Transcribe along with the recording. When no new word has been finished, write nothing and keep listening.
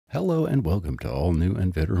Hello and welcome to all new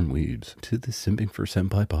and veteran weebs to the Simping for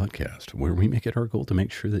Senpai podcast, where we make it our goal to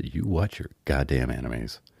make sure that you watch your goddamn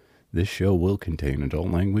animes. This show will contain adult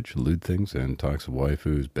language, lewd things, and talks of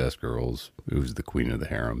waifus, best girls, who's the queen of the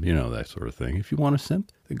harem, you know, that sort of thing. If you want to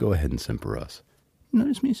simp, then go ahead and simp for us.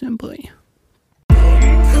 Notice me senpai.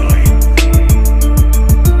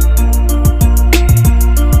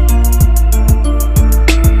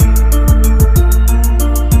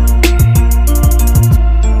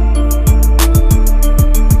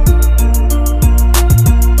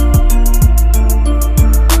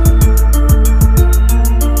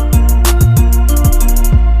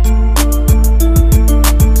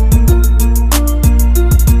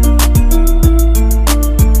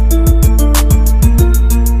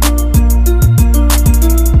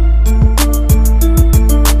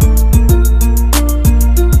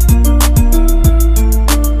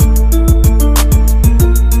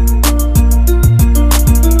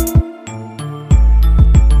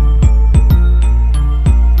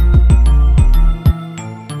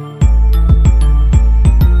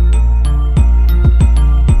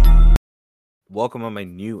 Welcome on my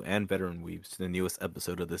new and veteran weebs to the newest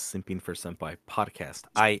episode of the Simping for Senpai podcast.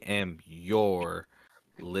 I am your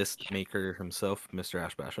list maker himself, Mr.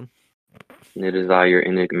 Ash Basham. It is I, your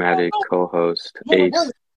enigmatic co-host,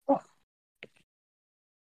 Ace.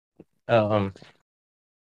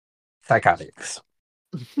 Psychotics.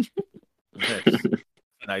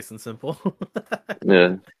 Nice and simple.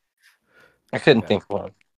 Yeah. I couldn't think of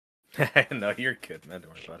one. No, you're good, man.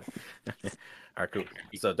 Don't worry about it. All right, cool.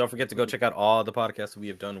 So don't forget to go check out all the podcasts we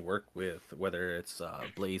have done work with, whether it's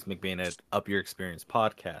Blaze McBain at Up Your Experience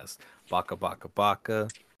podcast, Baka Baka Baka,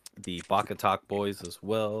 the Baka Talk Boys as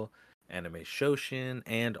well, Anime Shoshin,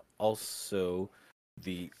 and also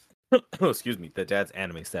the the Dad's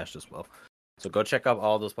Anime Stash as well. So go check out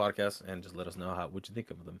all those podcasts and just let us know what you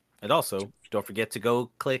think of them. And also, don't forget to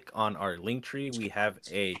go click on our link tree. We have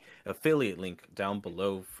a affiliate link down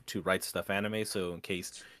below to Right Stuff Anime. So in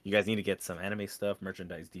case you guys need to get some anime stuff,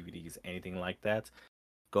 merchandise, DVDs, anything like that,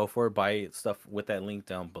 go for it. Buy stuff with that link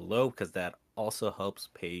down below because that also helps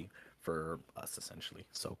pay for us essentially.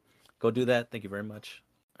 So go do that. Thank you very much.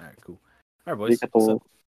 All right, cool. All right, boys. What's up?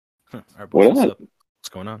 All right, boys. What's up? What's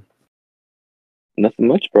going on? Nothing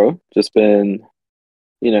much, bro. Just been,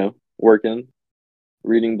 working,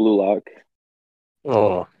 reading Blue Lock.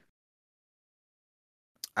 Oh,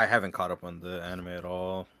 I haven't caught up on the anime at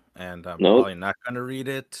all, and I'm probably not gonna read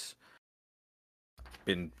it.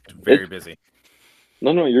 Been very busy.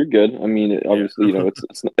 No, you're good. I mean, obviously,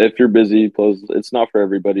 it's if you're busy, it's not for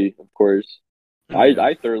everybody, of course. Yeah.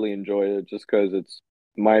 I thoroughly enjoy it just because it's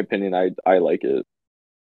my opinion. I like it.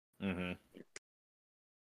 Mm-hmm.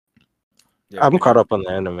 Yeah, I'm caught up on the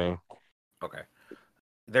anime. Okay.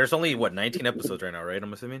 There's only 19 episodes right now, right?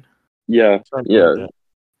 I'm assuming. Yeah.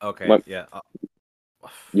 Okay.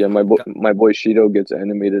 My boy Shido gets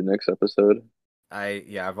animated next episode.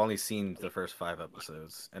 I've only seen the first 5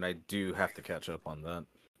 episodes, and I do have to catch up on that.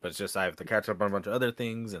 But it's just I have to catch up on a bunch of other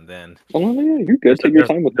things, and then. Oh yeah, you're good. Take your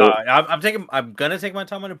time with it. I'm gonna take my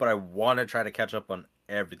time on it, but I want to try to catch up on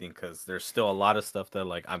everything because there's still a lot of stuff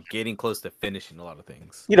that I'm getting close to finishing a lot of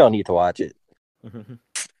things. You don't need to watch it.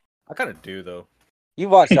 I kind of do though. You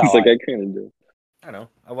watched that? I kind of do. I know.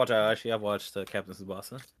 I've watched Captain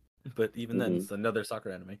Tsubasa, but even then, it's another soccer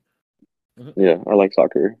anime. Yeah, I like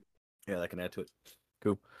soccer. Yeah, that can add to it.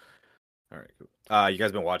 Cool. All right, cool. You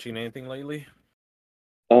guys been watching anything lately?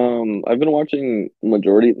 I've been watching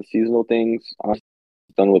majority of the seasonal things. I'm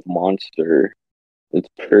done with Monster. It's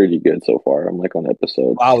pretty good so far. I'm on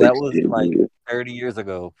episode. Wow, that was 30 years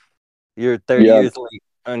ago. You're 30 years late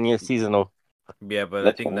on your seasonal. Yeah, but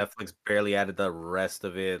I think Netflix barely added the rest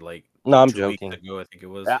of it. No, I'm joking. Weeks ago, I think it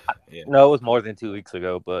was. Yeah. No, it was more than 2 weeks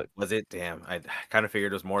ago. But was it? Damn, I kind of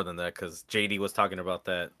figured it was more than that because JD was talking about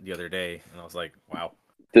that the other day, and I was like, wow.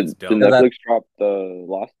 Did Netflix drop the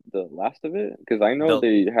last of it? Because I know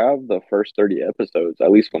they have the first 30 episodes. At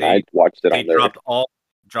least when I watched it on there.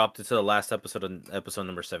 Dropped it to the last episode on episode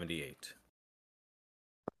number 78.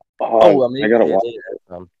 Oh, I gotta watch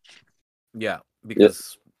it. Yeah,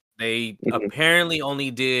 because they apparently only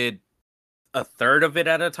did a third of it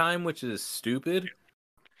at a time, which is stupid.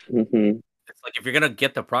 Mm-hmm. It's if you're gonna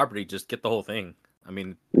get the property, just get the whole thing. I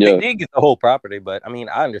mean, they did get the whole property, but I mean,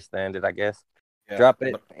 I understand it. I guess drop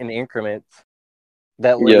it in increments.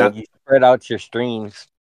 That way, you spread out your streams.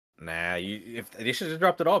 Nah, if they should have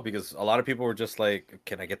dropped it all because a lot of people were just like,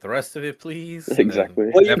 "Can I get the rest of it, please?"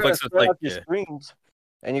 Exactly. Well, you're gonna spread out your streams,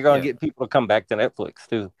 and you're gonna get people to come back to Netflix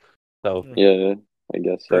too. So yeah, I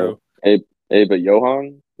guess so. Hey, but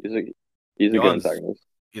Johan, he's a good antagonist.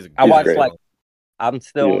 I I'm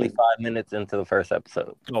still only 5 minutes into the first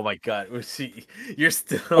episode. Oh my god, you're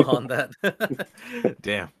still on that?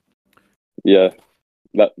 Damn. Yeah,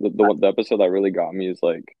 the episode that really got me is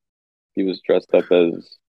like he was dressed up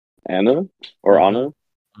as Anna or Anna,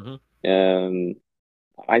 and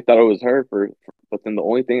I thought it was her but then the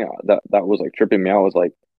only thing that was like tripping me out was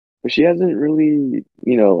like, but she hasn't really,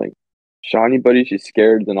 like shot anybody. She's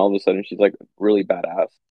scared, then all of a sudden she's like really badass,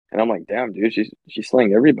 and I'm like, damn, dude, she's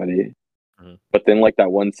slaying everybody. But then like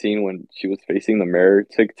that one scene when she was facing the mirror,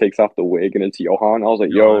 takes off the wig and it's Johan. I was like,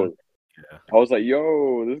 this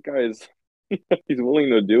guy is he's willing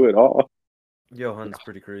to do it all. Johan's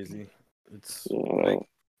pretty crazy. It's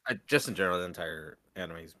just in general, the entire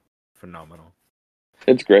anime is phenomenal.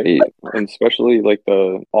 It's great, and especially like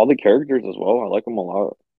all the characters as well. I like them a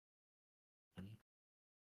lot.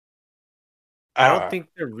 I don't think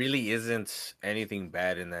there really isn't anything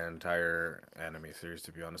bad in that entire anime series,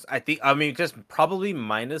 to be honest. I mean, just probably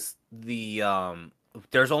minus the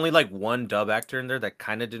there's only like one dub actor in there that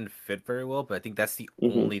kind of didn't fit very well, but I think that's the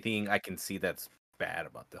only thing I can see that's bad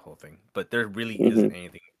about the whole thing. But there really isn't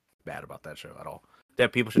anything bad about that show at all.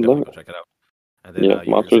 That people should definitely go check it out. And then,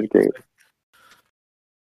 Monster's great.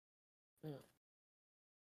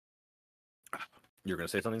 You're gonna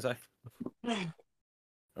say something, Sai?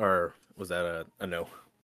 Or was that a no?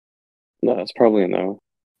 No, it's probably a no.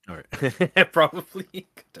 All right, probably.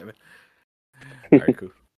 God damn it. All right,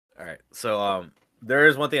 cool. All right, so there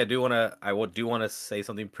is one thing I do want to say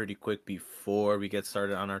something pretty quick before we get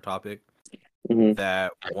started on our topic.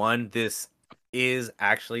 That this is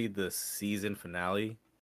actually the season finale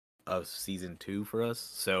of season 2 for us.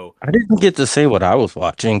 So I didn't get to say what I was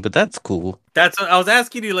watching, but that's cool. That's what I was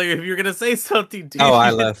asking you, like, if you're gonna say something. Dude. Oh,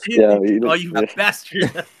 I left. You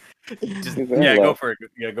bastard. Go for it.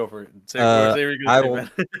 Yeah, go for it.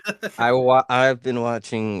 I've been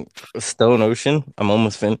watching Stone Ocean. I'm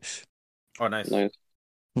almost finished. Oh, nice. I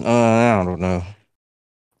don't know.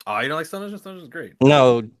 Oh, you don't like Stone Ocean? Stone Ocean's great.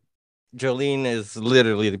 No, Jolene is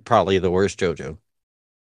literally probably the worst JoJo.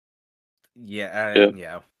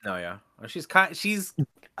 Yeah. She's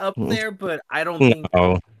up there, but I don't think.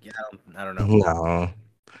 No. Yeah, I don't know. No.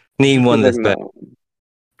 Name one that's better.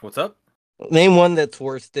 What's up? Name one that's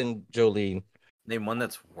worse than Jolene. Name one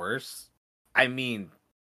that's worse? I mean,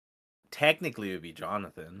 technically it would be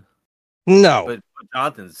Jonathan. No. But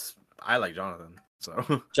I like Jonathan,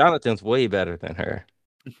 so. Jonathan's way better than her.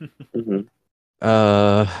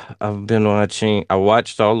 I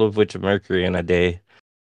watched all of Witch of Mercury in a day.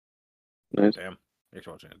 Nice. Damn. You're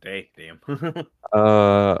watching a day. Damn.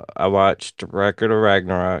 I watched Record of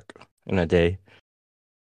Ragnarok in a day.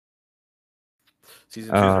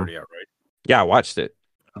 Season 2 is already out, right? Yeah, I watched it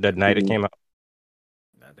the night it came out.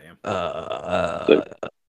 God damn.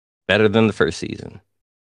 Better than the first season.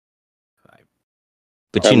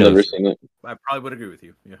 But I've never seen it. I probably would agree with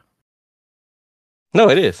you. Yeah. No,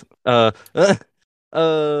 it is. What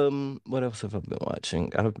else have I been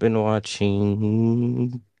watching? I've been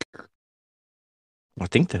watching. I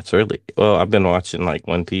think that's really well. I've been watching like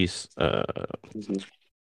One Piece.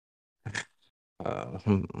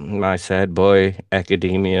 My Sad Boy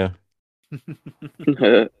Academia.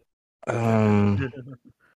 I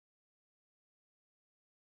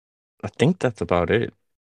think that's about it.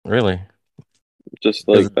 Really. Just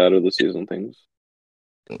like that of the season things.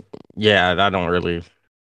 Yeah, I don't really.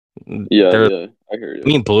 Yeah, I hear you. I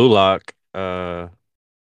mean, Blue Lock. My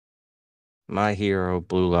Hero,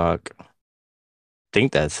 Blue Lock. I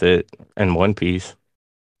think that's it. And One Piece.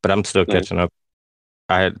 But I'm still catching up.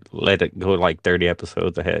 I had let it go like 30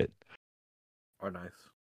 episodes ahead. Oh, nice.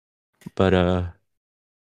 But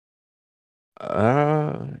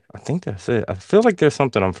I think that's it. I feel like there's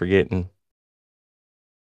something I'm forgetting.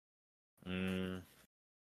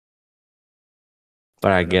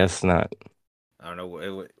 But I guess not. I don't know.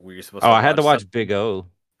 Were you supposed to I had to watch Big O.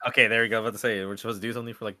 Okay, there we go. I was about to say, we're supposed to do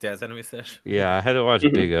something for like Dad's Anime Sesh. Yeah, I had to watch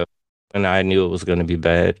Big O. And I knew it was going to be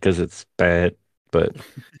bad because it's bad. But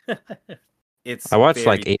I watched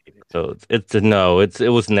like 8 episodes. It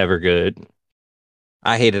was never good.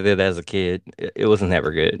 I hated it as a kid. It was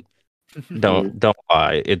never good. Don't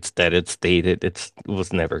lie. It's dated. It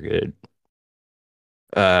was never good.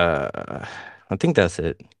 I think that's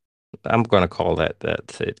it. I'm gonna call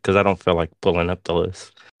that's it because I don't feel like pulling up the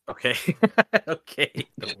list. Okay. Okay.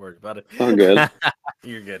 Don't worry about it. I'm good.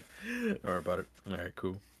 You're good. Don't worry about it. All right.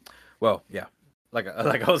 Cool. Well, yeah. Like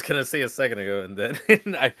I was gonna say a second ago, and then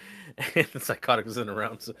the Psychotic wasn't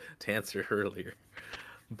around to answer earlier.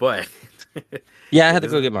 But yeah, I had to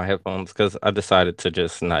go get my headphones because I decided to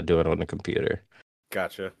just not do it on the computer.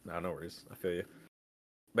 Gotcha. No worries. I feel you.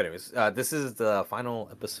 But anyways, this is the final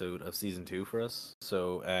episode of season 2 for us.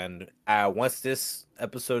 So, and once this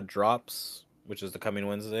episode drops, which is the coming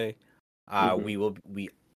Wednesday, we will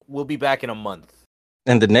be back in a month.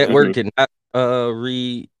 And the network did not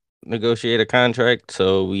renegotiate a contract,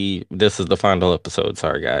 so this is the final episode.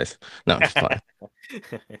 Sorry, guys. No, I'm just fine.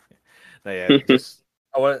 No, yeah, just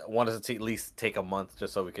I wanted to at least take a month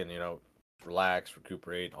just so we can, relax,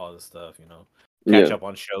 recuperate, all this stuff, catch up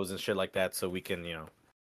on shows and shit like that, so we can,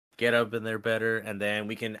 get up in there better, and then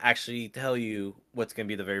we can actually tell you what's gonna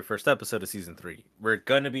be the very first episode of season 3. We're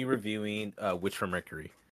gonna be reviewing Witch from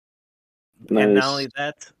Mercury. Nice. And not only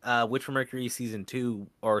that, Witch from Mercury season 2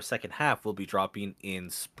 or second half will be dropping in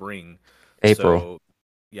spring, April. So,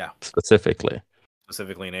 yeah, specifically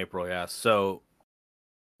in April. Yeah, so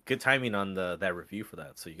good timing on that review for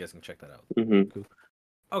that, so you guys can check that out. Cool.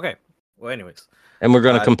 Okay. Well, anyways, and we're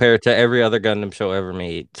gonna compare it to every other Gundam show ever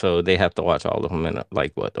made, so they have to watch all of them in a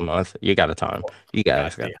month. You got a time. You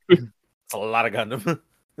guys got. It's a lot of Gundam.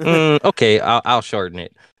 Okay, I'll shorten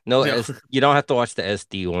it. No, you don't have to watch the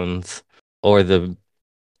SD ones. Or the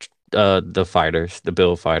fighters, the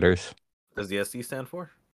Bill fighters. Does the SD stand for?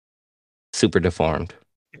 Super deformed.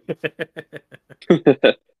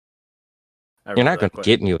 You're not going to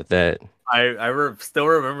get me with that. I still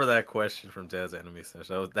remember that question from Dad's Anime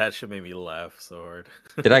Session. That shit made me laugh so hard.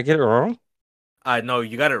 Did I get it wrong? No,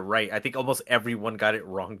 you got it right. I think almost everyone got it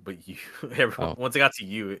wrong, but you. Once it got to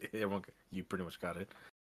you, you pretty much got it.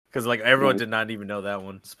 Because everyone did not even know that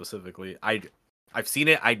one specifically. I've seen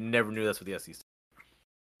it. I never knew that's what the SD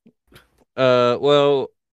stood. Well,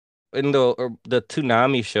 in the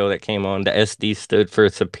Toonami show that came on, the SD stood for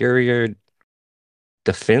Superior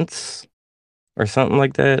Defense or something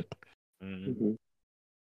like that. Mm-hmm.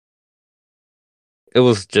 It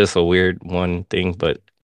was just a weird one thing, but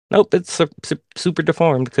nope, it's super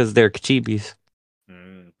deformed because they're Kachibis.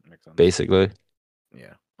 Makes sense. Basically.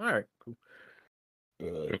 Yeah. All right. Cool.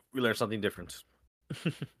 We learned something different.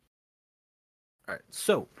 All right,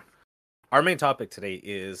 so our main topic today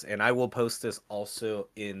is, and I will post this also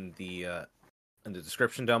in the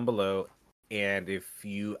description down below. And if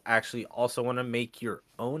you actually also want to make your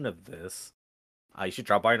own of this, you should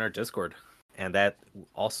drop by in our Discord, and that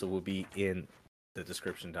also will be in the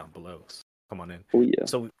description down below. So come on in. Oh yeah.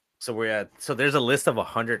 So there's a list of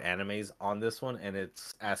 100 animes on this one, and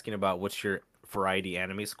it's asking about what's your variety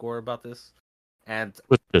anime score about this, and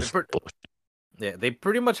they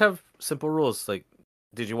pretty much have simple rules. Like,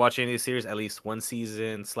 did you watch any of the series? At least one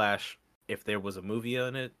season / if there was a movie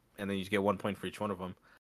in it, and then you get 1 point for each one of them.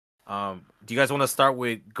 Do you guys want to start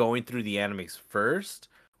with going through the animes first,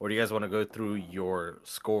 or do you guys want to go through your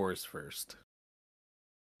scores first?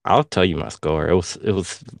 I'll tell you my score. It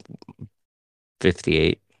was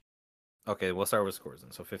 58. Okay, we'll start with scores then.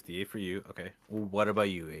 So 58 for you. Okay. What about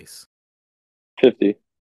you, Ace? 50.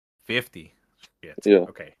 50. Yeah.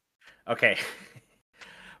 Okay.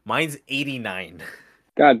 Mine's 89.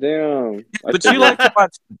 God damn. But you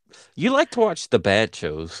like to watch the bad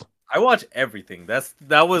shows. I watch everything. That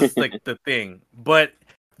was like the thing. But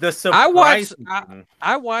the surprise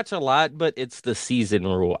I watch a lot, but it's the season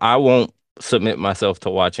rule. I won't submit myself to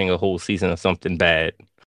watching a whole season of something bad.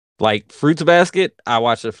 Like Fruits Basket, I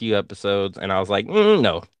watched a few episodes and I was like,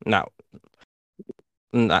 no, I'm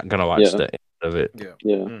not gonna watch the end of it. Yeah.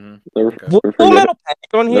 Mm-hmm.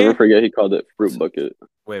 Never forget he called it Fruit Bucket.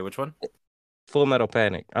 Wait, which one? Full Metal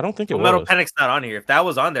Panic. I don't think it was. Full Metal Panic's not on here. If that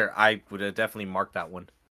was on there, I would have definitely marked that one.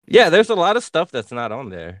 Yeah, there's a lot of stuff that's not on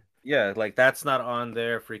there. Yeah, like that's not on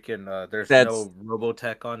there. Freaking, there's no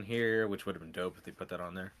Robotech on here, which would have been dope if they put that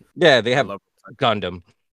on there. Yeah, they have Gundam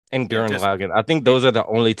and Gurren Lagann. I think those are the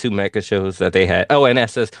only two mecha shows that they had. Oh, and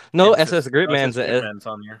SS Gridman's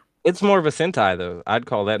on here. It's more of a Sentai though. I'd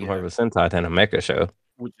call that more of a Sentai than a mecha show.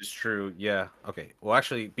 Which is true. Yeah. Okay. Well,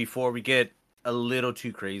 actually, before we get a little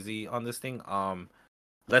too crazy on this thing,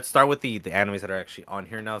 let's start with the animes that are actually on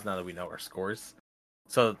here now that we know our scores.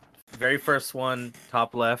 So, very first one,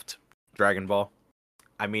 top left, Dragon Ball.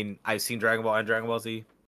 I mean, I've seen Dragon Ball and Dragon Ball Z.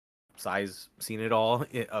 Sai's seen it all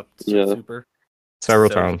up to Super. Several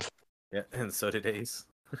times. Yeah, and so did Ace.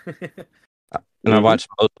 And I watched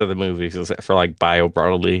most of the movies except for like Bio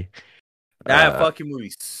Broly. That fucking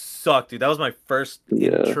movie sucked, dude. That was my first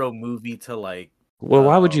intro movie to like. Well,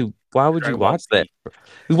 why would you watch that?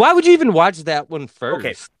 Why would you even watch that one first?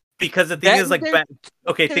 Okay, because the thing is like,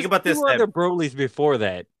 think about this. There were other Brolys before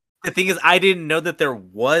that. The thing is, I didn't know that there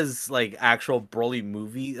was like actual Broly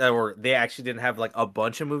movie, or they actually didn't have like a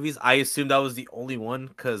bunch of movies. I assumed that was the only one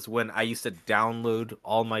because when I used to download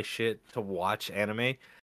all my shit to watch anime,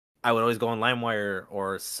 I would always go on LimeWire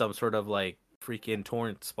or some sort of like freaking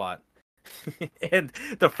torrent spot, And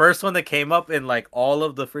the first one that came up in like all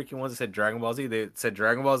of the freaking ones that said Dragon Ball Z, they said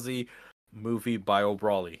Dragon Ball Z movie Bio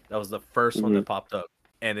Brawly. That was the 1st one that popped up,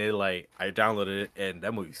 and it like I downloaded it, and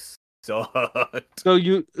that movie sucked. So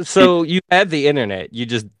you had the internet, you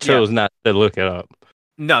just chose not to look it up.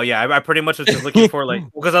 No, yeah, I pretty much was just looking for like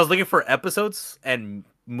because I was looking for episodes and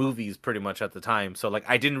movies pretty much at the time. So like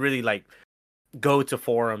I didn't really like go to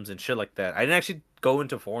forums and shit like that. I didn't actually go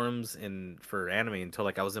into forums for anime until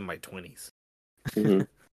like I was in my 20s.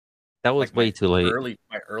 That was like way too late.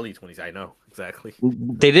 My early 20s, I know, exactly.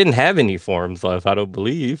 They didn't have any forums left, I don't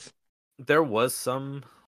believe. There was some.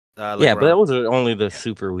 Like yeah, but that was only the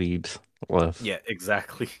super weebs left. Yeah,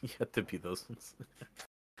 exactly. You had to be those ones.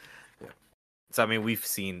 Yeah. So, I mean, we've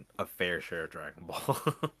seen a fair share of Dragon Ball,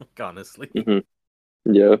 honestly.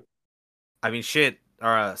 Yeah. I mean, shit.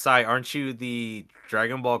 Sai, aren't you the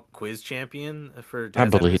Dragon Ball quiz champion for I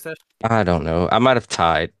believe. I don't know. I might have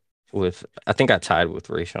tied with. I think I tied with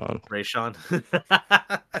Rayshawn. Rayshawn,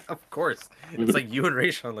 of course. It's like you and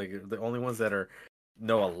Rayshawn, like the only ones that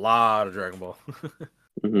know a lot of Dragon Ball.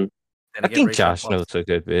 And I think Josh knows a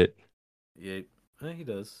good bit. Yeah, he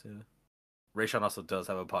does. Yeah. Rayshawn also does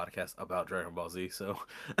have a podcast about Dragon Ball Z, so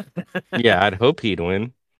yeah, I'd hope he'd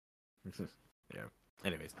win. Yeah.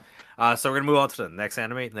 Anyways, so we're gonna move on to the next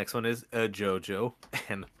anime. The next one is JoJo,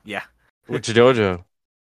 and yeah, which JoJo?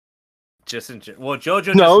 Well,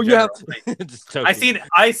 JoJo. No, you have to.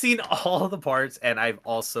 I seen all the parts, and I've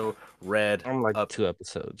also read. I'm like 2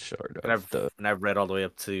 episodes short. And I've read all the way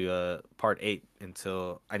up to part 8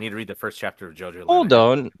 until I need to read the first chapter of JoJo. Hold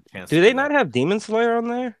on, do they not have Demon Slayer on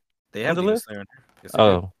there? They have Demon Slayer on there. Yes,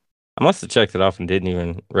 oh, I must have checked it off and didn't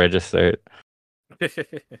even register it.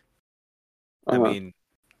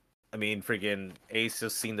 I mean, freaking Ace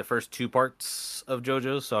has seen the first 2 parts of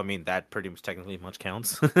JoJo, so I mean that pretty much technically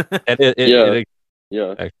counts.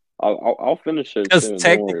 Yeah. I'll finish it because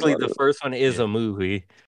technically the first one is a movie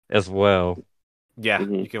as well. Yeah,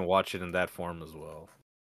 you can watch it in that form as well.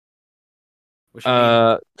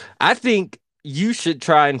 I think you should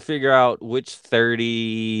try and figure out which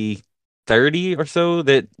 30 or so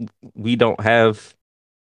that we don't have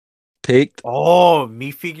picked. Oh,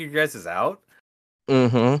 me figure you guys is out?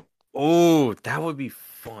 Mm-hmm. Oh, that would be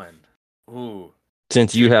fun. Ooh.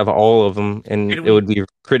 Since you have all of them, and it would be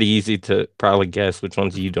pretty easy to probably guess which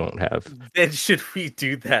ones you don't have. Then should we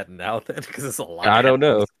do that now then? Because it's a lot. I don't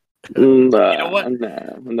know. You know what?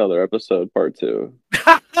 Another episode, part 2.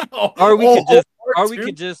 Or we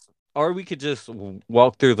could just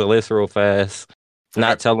walk through the list real fast,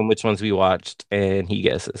 not tell him which ones we watched, and he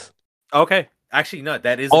guesses. Okay. Actually, no,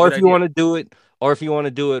 that is. Or if you want to do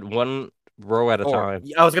it one row at a time.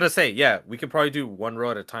 I was gonna say, yeah, we could probably do one row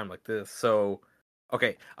at a time like this. So,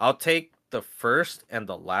 okay, I'll take the first and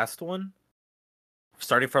the last one,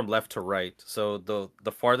 starting from left to right. So the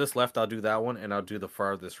farthest left, I'll do that one, and I'll do the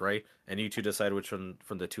farthest right, and you two decide which one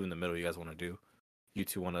from the 2 in the middle you guys want to do. You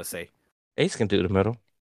two want to say? Ace can do the middle.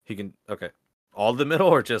 He can. Okay, all the middle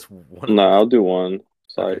or just one? No, I'll do one.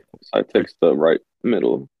 Side takes the right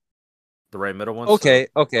middle. The right middle one. Okay.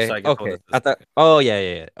 I thought. Oh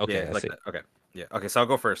yeah. Okay. Yeah, like that. Okay. Yeah. Okay. So I'll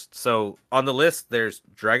go first. So on the list, there's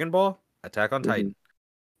Dragon Ball, Attack on Titan,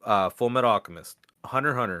 Full Metal Alchemist,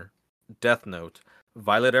 Hunter x Hunter, Death Note,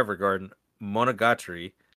 Violet Evergarden,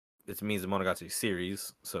 Monogatari. It means the Monogatari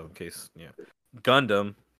series. So in case,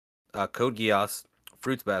 Gundam, Code Geass,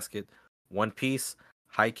 Fruits Basket, One Piece,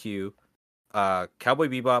 Haikyuu, Cowboy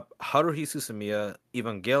Bebop, Haruhi Suzumiya,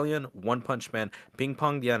 Evangelion, One Punch Man, Ping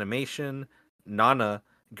Pong the Animation, Nana,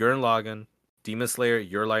 Gurren Lagann, Demon Slayer,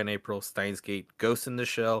 Your Lie in April, Steins Gate, Ghost in the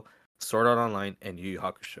Shell, Sword Art Online, and Yu Yu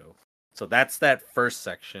Hakusho. So that's that first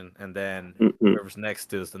section, and then whoever's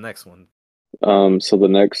next is the next one. So the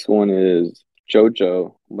next one is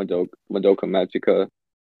JoJo, Madoka Magica,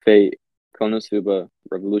 Fate, Konosuba,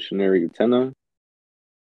 Revolutionary Utena,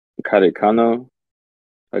 Karekano,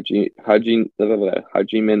 Hajime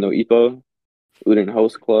no Ippo, Uden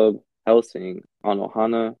Host Club, Hellsing,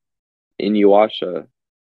 Anohana, Inuyasha,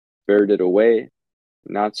 Spirited Away,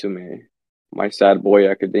 Natsume, My Sad Boy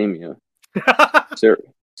Academia,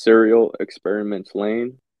 Serial Experiments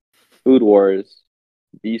Lane, Food Wars,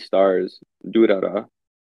 Beastars, Durara,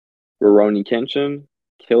 Rurouni Kenshin,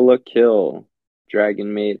 Kill la Kill,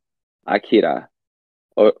 Dragon Maid, Akira,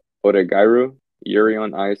 Oregairu, Yuri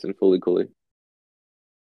on Ice, and Fooly Cooly.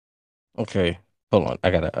 Okay, hold on.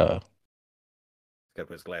 I gotta put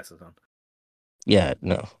his glasses on. Yeah,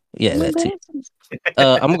 no. Yeah, that too.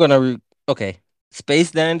 I'm gonna okay.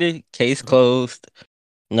 Space Dandy, case closed.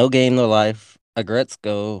 No Game, No Life.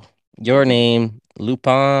 Agretzko, Your Name,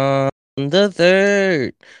 Lupin the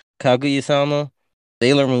Third, Kaguya-sama,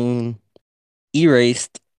 Sailor Moon,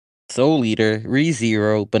 Erased, Soul Eater,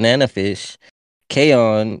 ReZero, Banana Fish,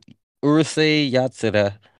 K-On!, Urusei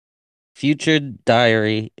Yatsura, Future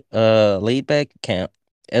Diary, Laid Back Camp,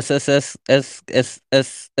 SSS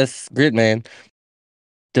Gridman,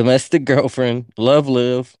 Domestic Girlfriend, Love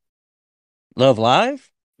Live, Love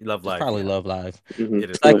Live? Love It's Live, probably yeah. Love Live. Mhm.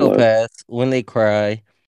 It is. Psychopaths, When They Cry,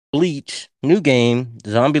 Bleach, New Game,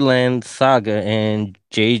 Zombieland Saga, and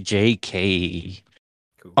JJK.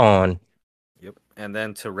 Cool. On. Yep. And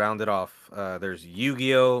then to round it off, there's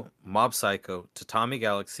Yu-Gi-Oh!, Mob Psycho, Tatami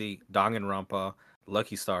Galaxy, Danganronpa,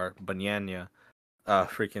 Lucky Star, Banana,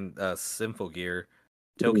 freaking Symphogear,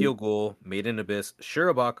 Tokyo Ghoul, Made in Abyss,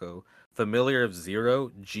 Shirobako, Familiar of Zero,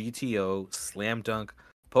 GTO, Slam Dunk,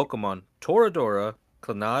 Pokemon, Toradora,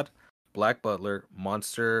 Clannad, Black Butler,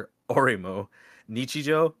 Monster, Orimo,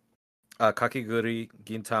 Nichijou, Kakegurui,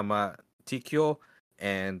 Gintama, Tikyo,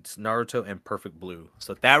 and Naruto and Perfect Blue.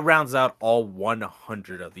 So that rounds out all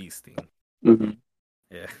 100 of these things. Mhm.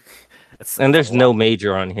 Yeah. And there's no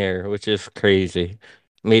Major on here, which is crazy.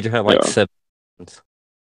 Major had like 7.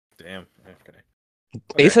 Damn. Okay.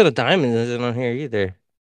 Ace of the Diamond isn't on here either.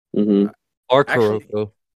 Mhm. Or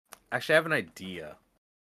Kuroko. Actually, I have an idea.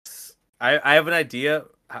 I have an idea.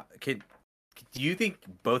 Do you think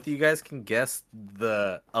both of you guys can guess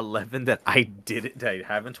the 11 that I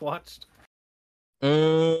haven't watched?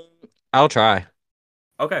 I'll try.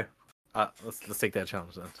 Okay. Let's take that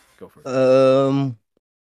challenge then. Go for it.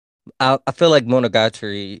 I feel like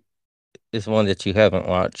Monogatari is one that you haven't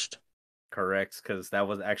watched. Correct, because that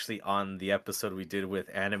was actually on the episode we did with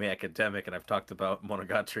Anime Academic, and I've talked about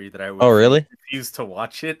Monogatari that I refused to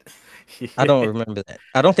watch it. I don't remember that.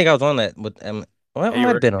 I don't think I was on that with well, I might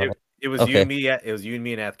have been on it. It was you and me. It was you and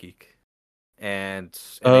me and Athgeek, and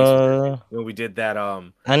when we did that.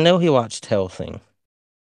 I know he watched Hellsing.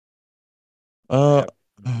 I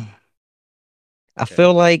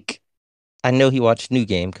feel like I know he watched New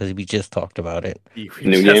Game because we just talked about it.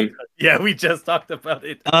 New Game? Yeah, we just talked about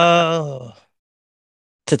it.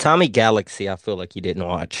 Tatami Galaxy, I feel like you didn't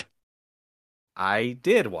watch. I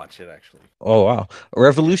did watch it, actually. Oh, wow.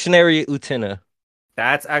 Revolutionary Utena.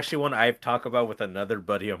 That's actually one I've talked about with another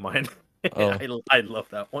buddy of mine. I love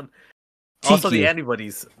that one. TQ. Also, the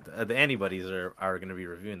Antibodies are going to be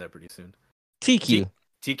reviewing that pretty soon. TQ.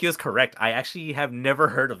 TQ is correct. I actually have never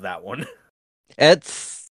heard of that one. I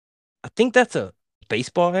think that's a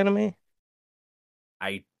baseball anime.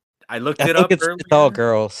 I looked it up earlier. It's all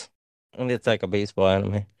girls. And it's like a baseball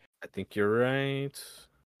anime. I think you're right.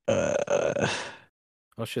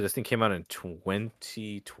 Oh shit, this thing came out in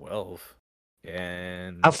 2012.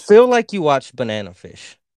 And I feel like you watched Banana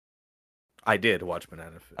Fish. I did watch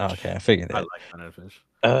Banana Fish. Okay, I figured that. I like Banana Fish.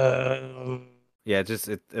 Yeah,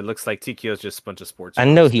 it looks like TQ is just a bunch of sports. I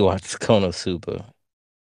know he watched Konosuba.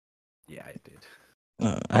 Yeah, I did.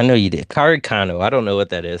 I know you did. Karikano. I don't know what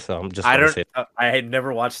that is, so I'm just. I had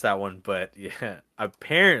never watched that one, but yeah,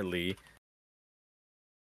 apparently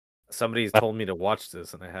somebody's told me to watch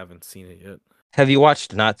this, and I haven't seen it yet. Have you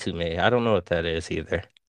watched Natsume? I don't know what that is either.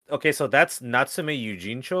 Okay, so that's Natsume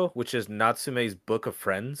Yujincho, which is Natsume's Book of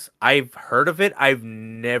Friends. I've heard of it. I've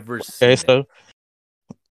never seen it.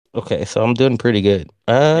 Okay, so I'm doing pretty good.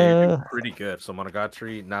 Yeah, you're doing pretty good. So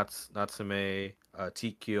Monogatari, Natsume,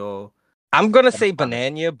 TQ. I'm gonna say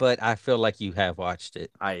Banana, but I feel like you have watched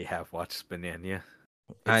it. I have watched Banana.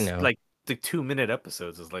 I know. Like the 2-minute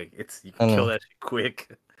episodes is like you can kill that shit quick.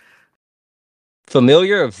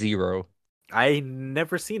 Familiar of Zero. I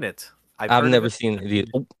never seen it. I've never seen it.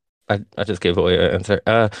 I just gave away an answer.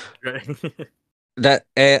 That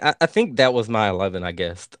I think that was my 11. I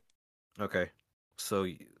guessed. Okay, so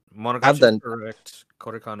Monogatari is correct.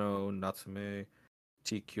 Korikano, Natsume,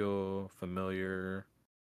 TQ, Familiar.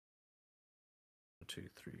 1, 2,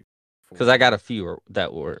 3, 4. Because I got a few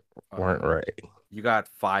that weren't right. You got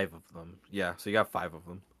 5 of them. Yeah, so you got 5 of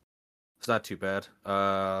them. It's not too bad.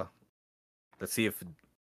 Let's see if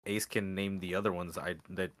Ace can name the other ones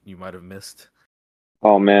that you might have missed.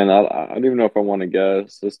 Oh man, I don't even know if I want to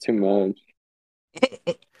guess. It's too much.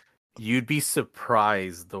 You'd be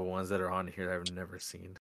surprised the ones that are on here I've never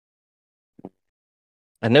seen.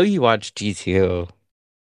 I know you watched GTO.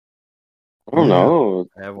 I don't know.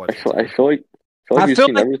 I feel like you've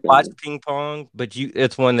seen everything. You watched Ping Pong, but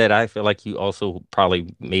it's one that I feel like you also probably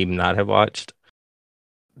maybe not have watched.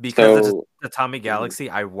 Because it's the Tatami Galaxy,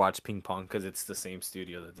 I watched Ping Pong because it's the same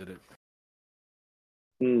studio that did it.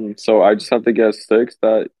 So I just have to guess 6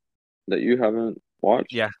 that you haven't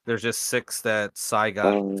watched? Yeah, there's just 6 that Sai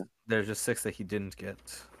got. There's just 6 that he didn't get.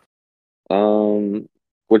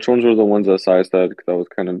 Which ones were the ones that Sai said? Because I was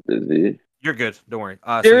kind of busy. You're good. Don't worry.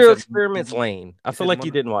 Serial Experiments Lane. I feel like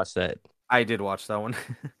you didn't watch that. I did watch that one.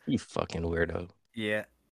 You fucking weirdo. Yeah.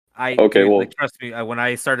 Trust me. When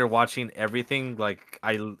I started watching everything,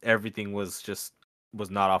 everything was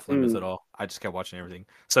not off limits at all. I just kept watching everything.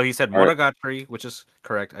 So he said Monogatari, which is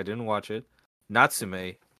correct. I didn't watch it.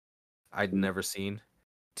 Natsume, I'd never seen.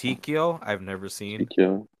 Tikio, I've never seen.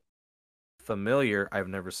 Tikio. Familiar, I've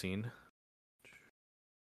never seen.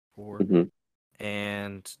 4.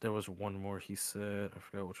 And there was one more he said. I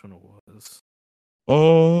forgot which one it was.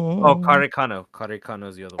 Karekano. Karekano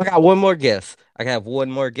is the other one. I got one more guess. I have one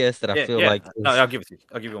more guess that I feel like. No, I'll give it to you.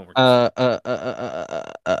 I'll give you one more guess.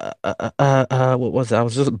 What was it? I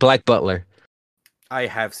was just Black Butler. I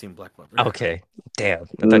have seen Black Butler. Okay. Damn.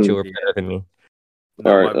 I thought you were better than me.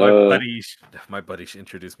 No, my buddy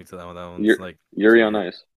introduced me to that one. That one's like Yuri on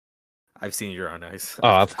Ice. I've seen Yuri on Ice. Oh,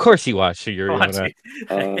 of course you watched Yuri on Ice.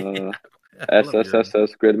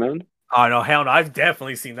 SSSS Gridman. Oh no, hell no! I've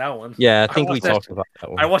definitely seen that one. Yeah, I think we talked about that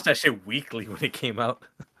one. I watched that shit weekly when it came out.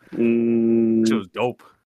 It was dope.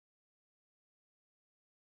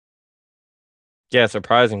 Yeah,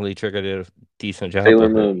 surprisingly, Trigger did a decent job. Sailor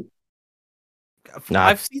Moon. Nah,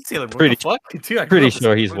 I've seen Sailor Moon. Pretty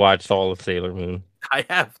sure he's watched all of Sailor Moon. I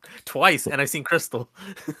have twice, and I've seen Crystal.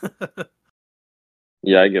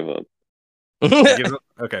 Yeah, I give up.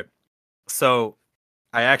 Okay, so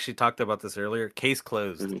I actually talked about this earlier. Case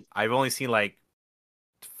closed. I've only seen like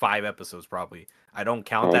 5 episodes, probably. I don't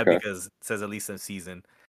count that because it says at least a season.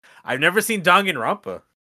 I've never seen Danganronpa.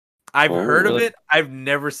 I've heard of it. I've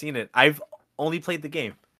never seen it. I've only played the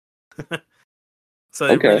game. So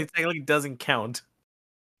it really technically doesn't count.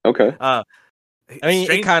 Okay. I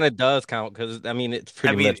mean, it kind of does count because it's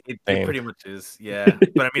pretty much. It pretty much is, yeah.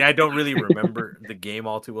 But I don't really remember the game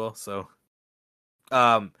all too well. So,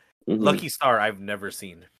 Lucky Star, I've never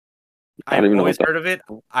seen. I've always heard of it.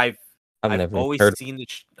 I've always seen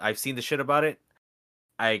I've seen the shit about it.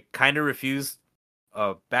 I kind of refused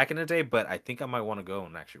back in the day, but I think I might want to go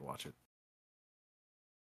and actually watch it.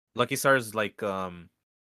 Lucky Star is like I'm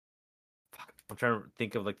trying to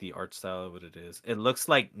think of like the art style of what it is. It looks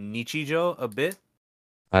like Nichijou a bit.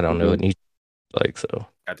 I don't know what Nichijou like, so.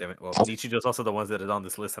 God damn it. Well, Nichijou is also the ones that is on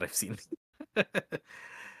this list that I've seen.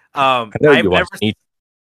 I've never seen.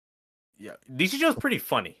 Yeah, Nichijou is pretty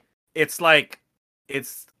funny. It's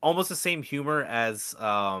almost the same humor as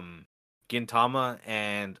Gintama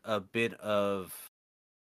and a bit of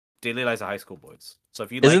Daily Lives of High School Boys. So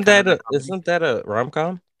if you isn't that a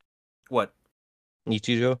rom-com? What?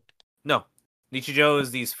 Nichijou? No. Nichijou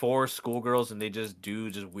is these 4 schoolgirls and they just do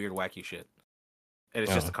weird wacky shit. And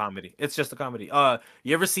it's just a comedy. It's just a comedy.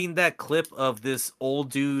 You ever seen that clip of this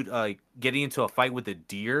old dude getting into a fight with a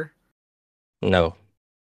deer? No.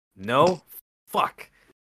 No? Fuck.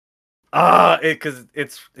 Because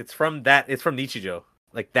it's from that. It's from Nichijou.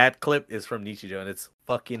 Like that clip is from Nichijou, and it's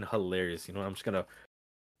fucking hilarious. You know, I'm just gonna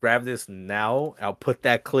grab this now. I'll put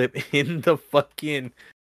that clip in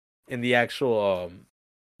the actual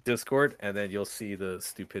Discord, and then you'll see the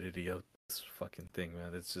stupidity of this fucking thing,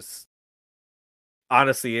 man. It's just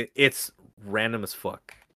honestly, it's random as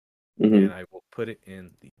fuck. And I will put it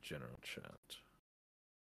in the general chat.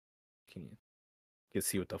 Can you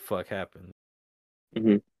see what the fuck happened?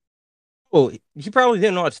 Well, you probably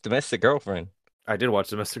didn't watch Domestic Girlfriend. I did watch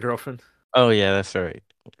Domestic Girlfriend. Oh yeah, that's right.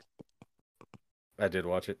 I did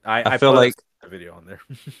watch it. I feel like a video on there.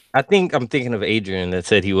 I think I'm thinking of Adrian that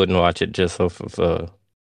said he wouldn't watch it just off of.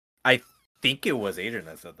 I think it was Adrian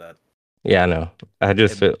that said that. Yeah, I know.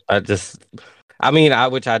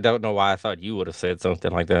 Which I don't know why I thought you would have said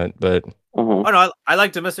something like that, but. Oh no, I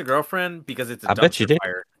like Domestic Girlfriend because it's a dumpster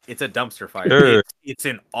fire. It's a dumpster fire. Sure. It's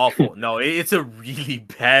an awful. No, it's a really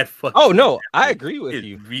bad fucking. Oh no, I agree with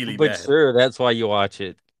you. Really but bad. Sure, that's why you watch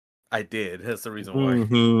it. I did. That's the reason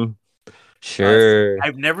why. Sure.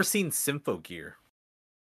 I've never seen Symphogear.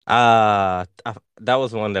 That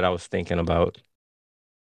was one that I was thinking about.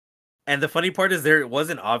 And the funny part is there was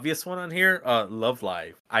an obvious one on here. Love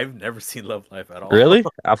Live. I've never seen Love Live at all. Really?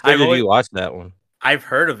 I figured you watched that one. I've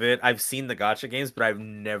heard of it. I've seen the gacha games, but I've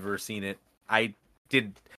never seen it.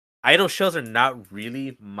 Idol shows are not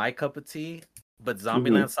really my cup of tea, but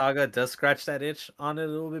Zombieland Saga does scratch that itch on it a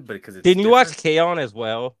little bit. But because it's didn't you watch K-On! As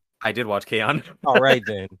well? I did watch K-On! All right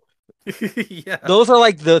then. Yeah, those are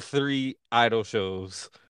like the 3 idol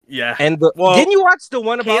shows. Yeah, and didn't you watch the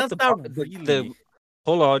one about the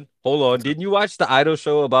Hold on. Didn't you watch the idol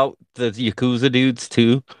show about the Yakuza dudes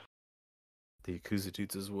too? The Yakuza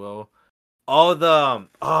dudes as well. All the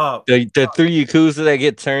 3 Yakuza that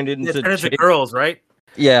get turned into girls, right?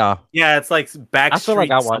 Yeah. Yeah, it's like Backstreet. I feel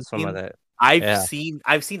like I watched some of that. I've seen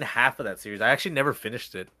half of that series. I actually never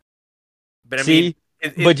finished it. But I mean,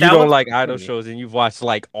 But you don't like idol shows, and you've watched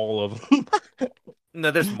like all of them. No,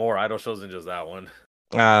 there's more idol shows than just that one.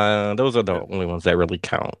 Those are the only ones that really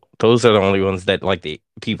count. Those are the only ones that like the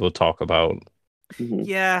people talk about.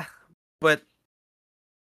 Yeah, but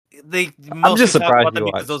I'm just surprised about them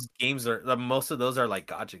because those games are most of those are like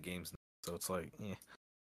gacha games, so it's like,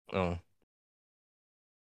 oh.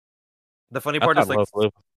 The funny part is like,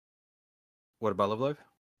 what about Love Live?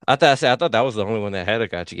 I thought that was the only one that had a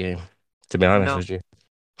gacha game. To be honest with you,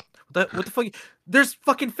 what the fuck? There's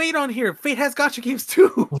fucking Fate on here. Fate has gacha games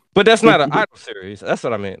too. But that's not an idol series. That's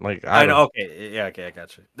what I meant. Like I know. Okay, yeah, okay, I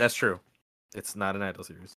got you. That's true. It's not an idol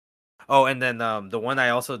series. Oh, and then the one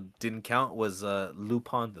I also didn't count was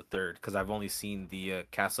Lupin the Third, because I've only seen the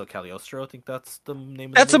Castle Cagliostro. I think that's the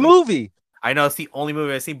name. That's a movie. I know it's the only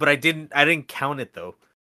movie I've seen, but I didn't count it though.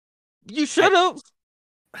 You should have.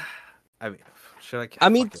 I mean, should I? I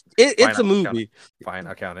mean, it's a movie. Fine,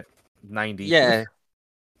 I'll count it. 90. Yeah.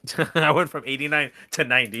 I went from 89 to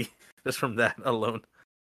 90 just from that alone.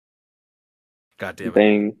 God damn it.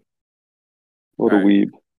 Dang. What a weeb.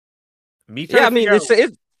 Yeah, I mean,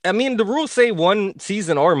 I mean, the rules say one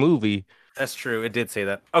season or movie. That's true. It did say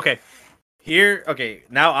that. Okay.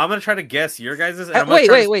 Now I'm gonna try to guess your guys's.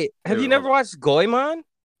 Wait. Have you never watched Goemon?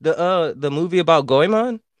 The movie about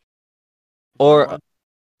Goemon? Or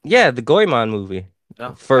the Goemon movie.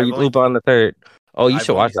 No, for Lupin the Third. Oh, you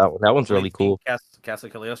should watch that one. That one's really cool. Castle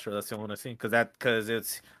Cagliostro, that's the only one I've seen. Because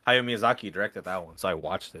it's Hayao Miyazaki directed that one, so I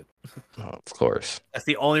watched it. Oh, of course. That's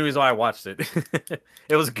the only reason why I watched it.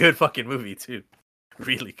 It was a good fucking movie, too.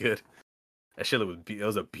 Really good. That shit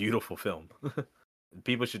was a beautiful film.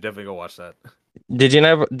 People should definitely go watch that. You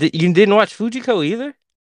didn't watch Fujiko either?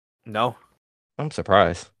 No. I'm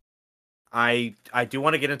surprised. I do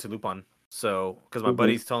want to get into Lupin. So, because my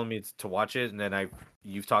buddy's telling me to watch it, and then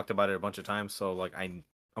you've talked about it a bunch of times, so like I'm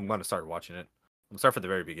gonna start watching it. I'm gonna start from the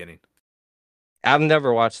very beginning. I've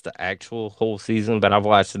never watched the actual whole season, but I've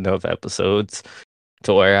watched enough episodes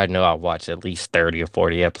to where I know I've watched at least 30 or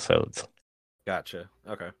 40 episodes. Gotcha.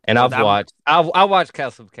 Okay. And so I watched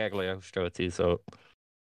Castle Cagliostro too, so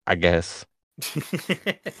I guess.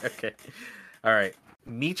 Okay. All right.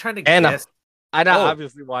 Me trying to guess. I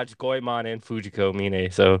obviously watched Goemon and Fujiko Mine,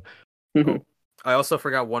 so. Cool. I also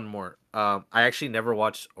forgot one more. I actually never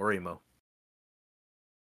watched Orimo.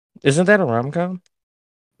 Isn't that a rom-com?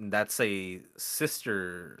 That's a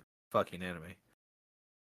sister fucking anime.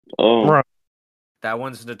 Oh. That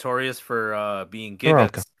one's notorious for being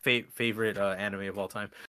Giga's favorite anime of all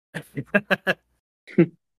time.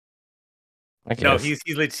 No, he's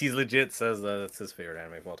legit says it's his favorite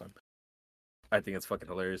anime of all time. I think it's fucking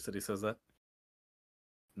hilarious that he says that.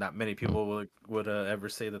 Not many people would ever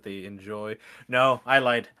say that they enjoy. No, I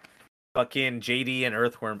lied. Fucking JD and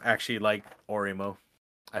Earthworm actually like Orimo.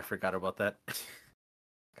 I forgot about that.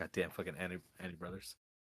 Goddamn fucking Annie brothers.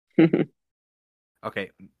 Okay,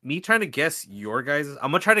 me trying to guess your guys'.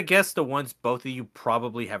 I'm gonna try to guess the ones both of you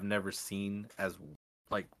probably have never seen as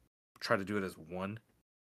like. Try to do it as one.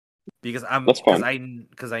 Because I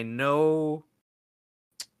know.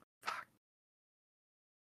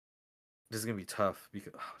 This is gonna be tough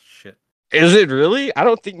because shit. Is it really? I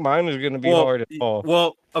don't think mine is gonna be hard at all.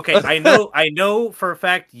 Well, okay, I know for a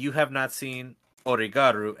fact you have not seen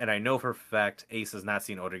Origaru, and I know for a fact Ace has not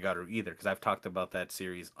seen Origaru either, because I've talked about that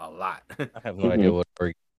series a lot. I have no idea what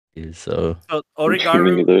Origaru is. So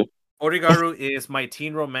Origaru is my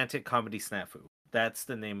teen romantic comedy snafu. That's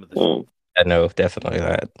the name of the show. I know, definitely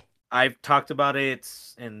that. I've talked about it,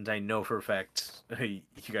 and I know for a fact you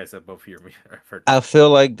guys have both heard me. I feel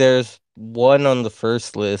like there's one on the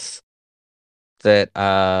first list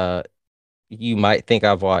that you might think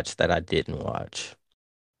I've watched that I didn't watch.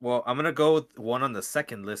 Well, I'm gonna go with one on the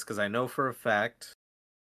second list because I know for a fact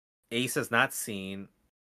Ace has not seen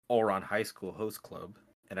Ouran High School Host Club,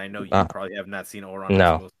 and I know you probably have not seen Ouran High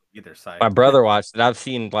School Host Club either side. My brother watched it. I've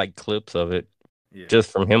seen like clips of it. Yeah.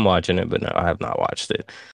 Just from him watching it, but no, I have not watched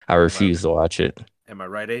it. I refuse to watch it. Am I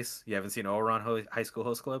right, Ace? You haven't seen Ouran High School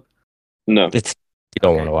Host Club? No. You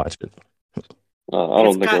don't want to watch it. I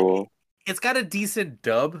don't think I will. It's got a decent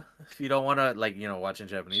dub if you don't want to, watch in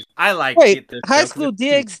Japanese. I like it. High School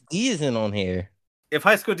DxD isn't on here. If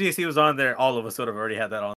High School DxD was on there, all of us would have already had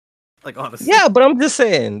that on. Like, honestly. Yeah, but I'm just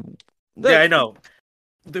saying. Yeah, I know.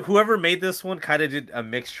 Whoever made this one kind of did a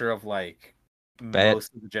mixture of,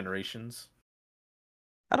 most of the generations.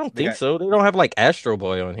 I don't think so. They don't have Astro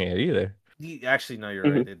Boy on here either. Actually, no, you're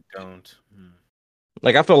right. They don't.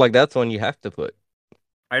 I feel like that's one you have to put.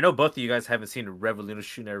 I know both of you guys haven't seen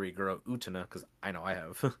Revolutionary Girl Utena because I know I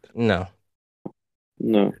have. No.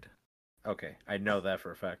 Okay, I know that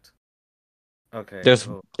for a fact. Okay.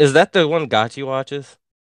 Is that the one Gachi watches?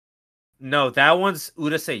 No, that one's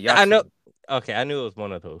Urusei Yatsura. I know. Okay, I knew it was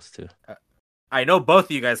one of those two. I know both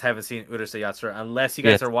of you guys haven't seen Urusei Yatsura unless you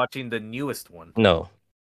guys are watching the newest one. No.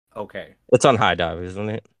 Okay. It's on High Dive, isn't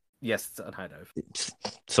it? Yes, it's on High Dive.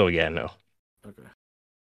 So yeah, no. Okay.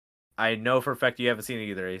 I know for a fact you haven't seen it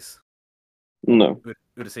either, Ace. No.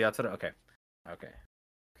 Urusei Yatsura? Okay.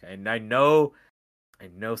 And I know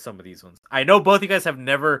some of these ones. I know both of you guys have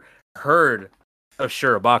never heard of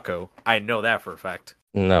Shirobako. I know that for a fact.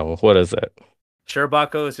 No, what is that?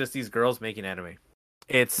 Shirobako is just these girls making anime.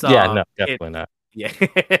 It's no, definitely not. Yeah,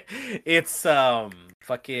 it's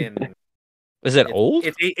fucking. Is it old?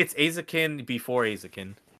 It's Eizouken before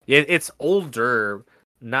Eizouken. Yeah, it's older.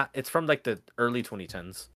 It's from like the early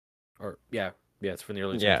 2010s, or yeah, it's from the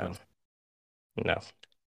early 2010s. No.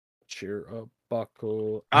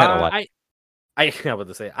 Shirobako. I was about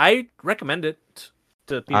to say I recommend it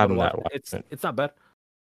to people to watch. It's not bad.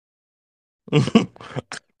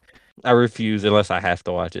 I refuse unless I have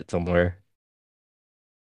to watch it somewhere.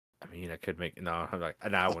 I mean, I could make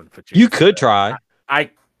I wouldn't put you. You could try.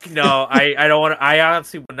 I don't want to. I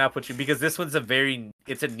honestly would not put you because this one's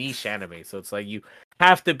it's a niche anime, so it's like you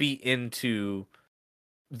have to be into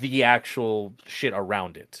the actual shit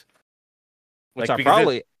around it. Which I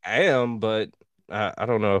probably am, but I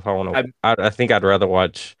don't know if I want to. I think I'd rather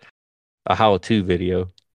watch a how-to video.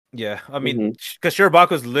 Yeah, I mean, because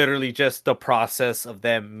Shirobako is literally just the process of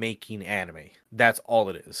them making anime. That's all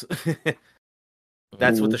it is.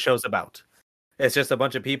 That's what the show's about. It's just a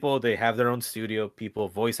bunch of people. They have their own studio, people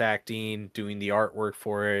voice acting, doing the artwork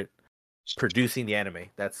for it, producing the anime.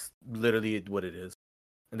 That's literally what it is.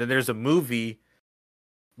 And then there's a movie.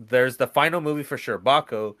 There's the final movie for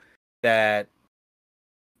Shirobako that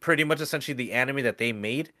pretty much essentially the anime that they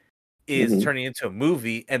made is turning into a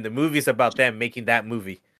movie, and the movie's about them making that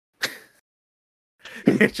movie.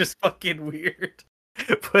 It's just fucking weird.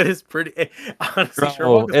 But it's pretty honestly.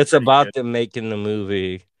 It's about them making the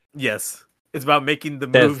movie. Yes. It's about making the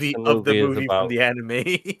movie of the movie from the anime.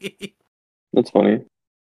 That's funny.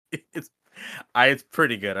 It's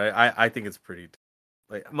pretty good. I think it's pretty.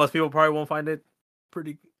 Like most people probably won't find it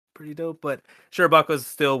pretty dope, but Shirobako is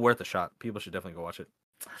still worth a shot. People should definitely go watch it.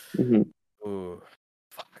 Ooh,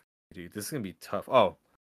 fuck, dude, this is gonna be tough. Oh,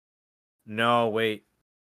 no, wait,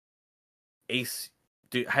 Ace,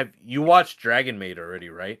 dude, have you watched Dragon Maid already?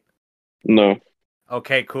 Right? No.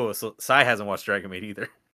 Okay, cool. So Sai hasn't watched Dragon Maid either.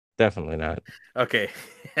 Definitely not. Okay.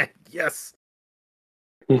 Yes.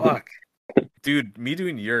 Fuck. Dude, me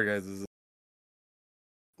doing your guys is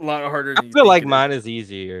a lot harder than I feel like mine is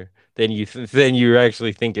easier than you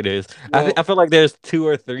actually think it is. Well, I feel like there's 2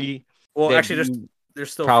 or 3. Well, actually,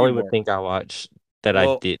 there's still probably would think I watched that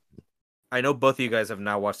I did. I know both of you guys have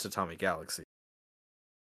now watched Atomic Galaxy.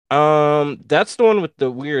 That's the one with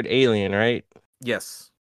the weird alien, right? Yes.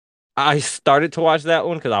 I started to watch that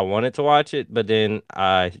one because I wanted to watch it, but then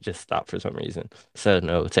I just stopped for some reason. So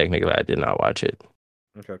no, technically I did not watch it.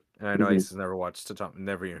 Okay. And I know Ace has never watched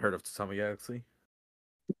never even heard of Atomic Galaxy.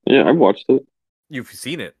 Yeah, I've watched it. You've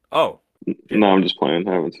seen it? Oh. No, I'm just playing.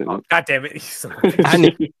 I haven't seen it. God damn it.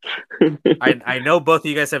 I know both of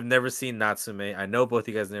you guys have never seen Natsume. I know both of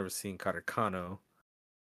you guys have never seen Katakano.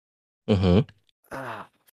 This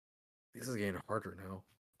is getting harder now.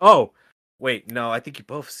 Oh, wait, no, I think you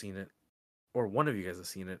both seen it. Or one of you guys have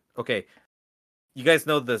seen it. Okay. You guys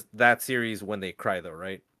know that series When They Cry though,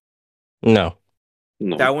 right? No.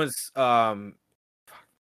 That one's God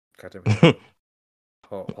damn it.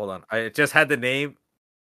 Hold on. I just had the name.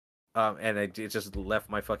 And it just left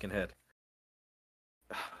my fucking head.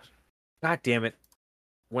 God damn it.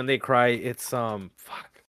 When They Cry, it's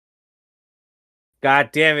fuck. God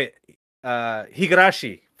damn it.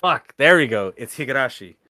 Higurashi. Fuck. There we go. It's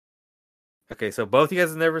Higurashi. Okay, so both of you guys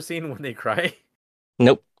have never seen When They Cry?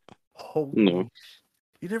 Nope. No.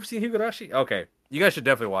 You never seen Higurashi? Okay. You guys should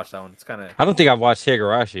definitely watch that one. It's kind of I don't think I've watched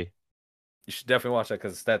Higurashi. You should definitely watch that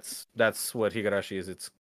because that's what Higurashi is.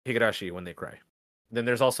 It's Higurashi When They Cry. Then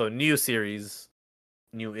there's also a new-ish series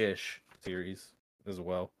as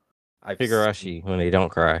well. Higurashi When They Don't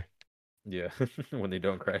Cry. Yeah, When They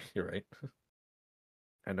Don't Cry. You're right.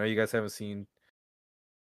 I know you guys haven't seen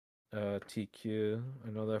TQ.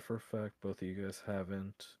 I know that for a fact. Both of you guys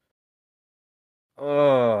haven't.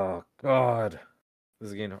 Oh God, this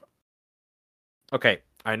is getting hard. Okay,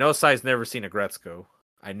 I know Sai's never seen Agretzko.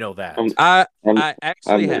 I know that. I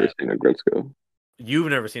actually I've never seen Agretzko. You've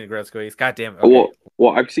never seen Agretzko? He's goddamn. Okay.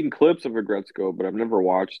 Well, I've seen clips of Agretzko, but I've never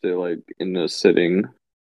watched it like in a sitting.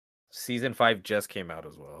 Season 5 just came out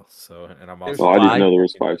as well, so and I'm also. I didn't know there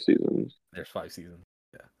was 5 seasons. There's 5 seasons.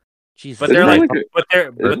 Yeah. Jesus, but they're Isn't like, it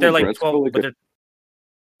but they're like Gretzko 12. like But a they're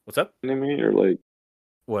what's up? anime or like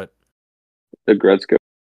What? the Gretzko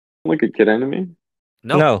like a kid anime?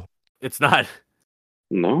 no, It's not.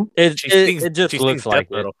 No. it She it, sings. it just She looks sings death like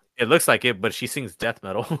it. metal. It looks like it, but she sings death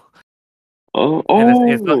metal. Oh, And oh,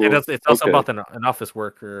 it's also okay, about an office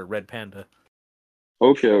worker, Red Panda.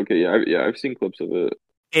 okay, yeah, I've seen clips of it.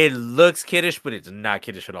 It looks kiddish, but it's not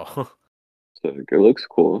kiddish at all. So it looks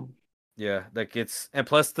cool. Yeah, like and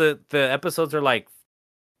plus the episodes are like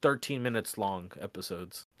 13 minutes long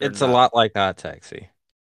episodes. It's a lot like Odd Taxi.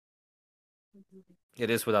 It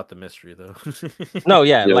is without the mystery though. No,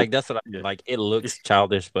 yeah, Yeah. like that's what I Yeah. like. It looks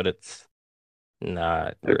childish, but it's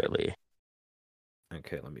not really.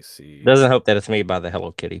 Okay, let me see. Doesn't help that it's made by the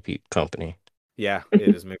Hello Kitty company. Yeah, it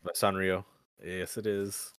is made by Sanrio. Yes, it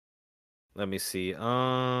is. Let me see.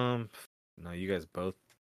 No, you guys both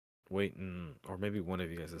waiting, or maybe one of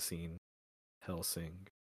you guys has seen Hellsing.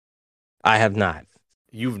 I have not.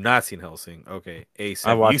 You've not seen Hellsing. Okay, Ace, I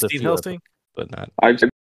have you watched a seen few Hellsing? but not. I've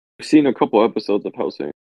seen a couple episodes of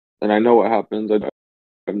Hellsing, and I know what happens.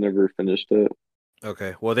 I've never finished it.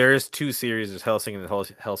 Okay, well there is two series: there's Hellsing and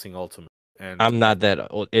Hellsing Ultimate. And I'm not that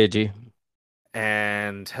edgy.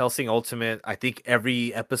 And Hellsing Ultimate, I think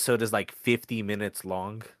every episode is like 50 minutes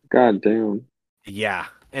long. God damn. Yeah,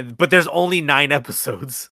 but there's only 9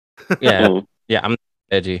 episodes. Yeah, Oh. yeah, I'm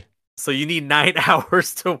edgy. So you need 9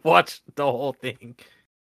 hours to watch the whole thing.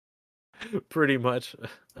 Pretty much.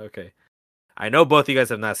 Okay. I know both of you guys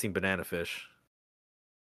have not seen Banana Fish.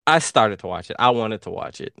 I started to watch it. I wanted to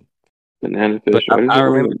watch it. Banana But Fish. I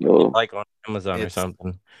remember know. like on Amazon or It's-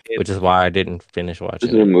 something, which is why I didn't finish Is watching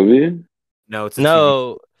it a it. movie? No, it's a TV.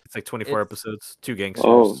 No, It's like 24 it's- episodes, 2 gangsters.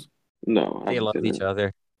 Oh no, I they haven't love seen each it.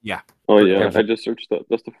 other. Yeah. Oh Pretty yeah, much. I just searched that.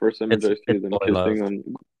 That's the first image I see. It's Them totally kissing loved.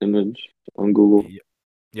 on image on Google.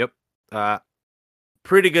 Yep.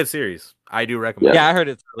 Pretty good series. I do recommend. Yeah, it. I heard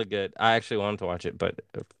it's really good. I actually wanted to watch it, but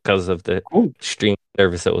because of the Cool. stream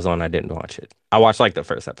service it was on, I didn't watch it. I watched like the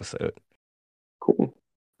first episode. Cool.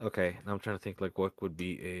 Okay, now I'm trying to think like what would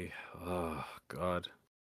be a oh god.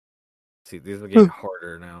 See, these are getting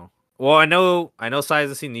harder now. Well, I know Sai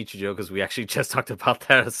hasn't seen Nichijou because we actually just talked about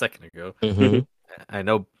that a second ago. Mm-hmm. I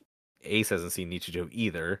know Ace hasn't seen Nichijou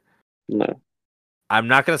either. No. I'm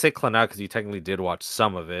not gonna say Clannad because you technically did watch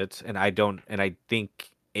some of it, and I think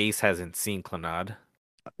Ace hasn't seen Clannad.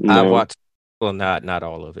 No. I watched, well, not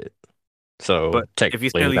all of it. So, But if you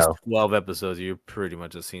see at technically, least no. 12 episodes, you pretty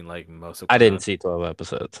much have seen like most of. I didn't Clannad. see 12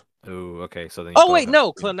 episodes. Oh, okay. So then. Oh wait,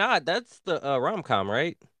 no, Clannad. That's the rom-com,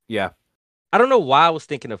 right? Yeah, I don't know why I was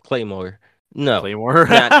thinking of Claymore. No, Claymore.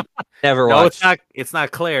 never No, watched. it's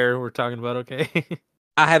not Claire we're talking about. Okay.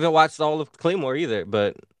 I haven't watched all of Claymore either,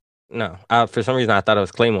 but no. For some reason, I thought it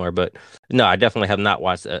was Claymore, but no, I definitely have not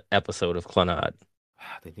watched an episode of Clannad.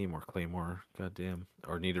 They need more Claymore. Goddamn.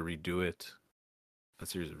 Or need to redo it. That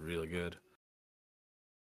series is really good.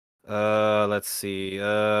 Let's see.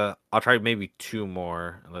 I'll try maybe 2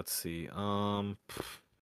 more. Let's see.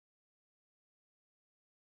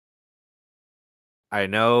 I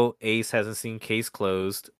know Ace hasn't seen Case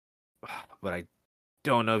Closed, but I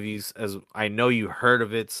don't know if I know you heard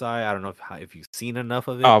of it, Sai. I don't know if you've seen enough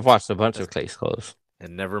of it. Oh, I've watched a bunch of Case Closed.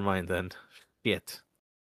 And never mind then. Shit.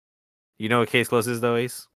 You know what Case Closed is though,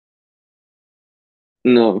 Ace?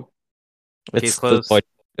 No. It's Closed. the boy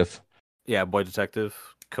detective. Yeah, Boy Detective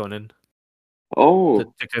Conan. Oh.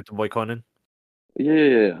 Detective Boy Conan.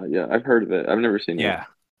 Yeah. I've heard of it. I've never seen it.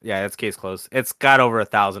 Yeah, it's Case Closed. It's got over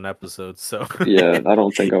 1,000 episodes, so Yeah, I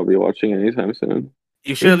don't think I'll be watching anytime soon.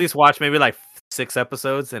 you should at least watch maybe like 6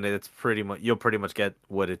 episodes, and it's you'll pretty much get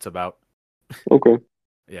what it's about. Okay.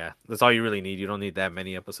 Yeah, that's all you really need. You don't need that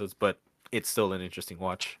many episodes, but it's still an interesting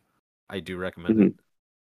watch. I do recommend it.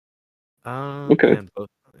 Okay. Man,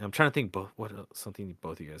 I'm trying to think what else, something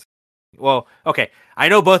both of you guys. Well, okay, I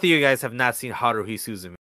know both of you guys have not seen Haruhi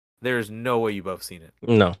Suzume. There is no way you both seen it.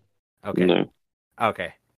 No. Okay. No.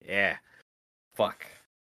 Okay. Yeah. Fuck.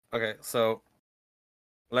 Okay, so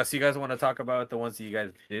unless you guys want to talk about the ones that you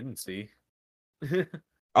guys didn't see.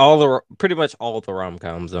 Pretty much all the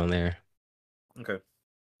rom-coms on there. Okay.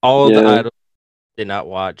 All of the idols did not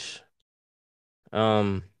watch.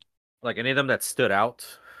 Like any of them that stood out.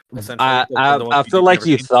 Essentially, I feel like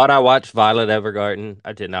you thought I watched Violet Evergarden.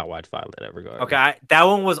 I did not watch Violet Evergarden. Okay, that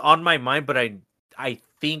one was on my mind, but I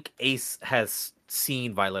think Ace has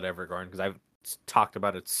seen Violet Evergarden because I've talked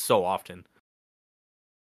about it so often.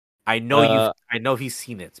 I know I know he's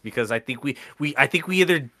seen it because I think we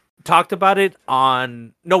either talked about it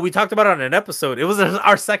on we talked about it on an episode. It was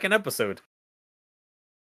our second episode.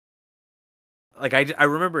 Like I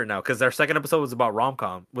remember it now because our second episode was about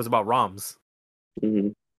roms. Mm-hmm.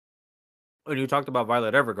 when you talked about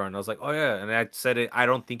Violet Evergarden, I was like, oh yeah, and I said it. I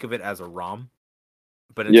don't think of it as a ROM,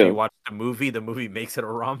 but until you watch the movie makes it a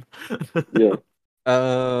ROM. Yeah.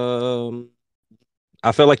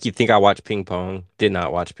 I feel like you think I watched Ping Pong. Did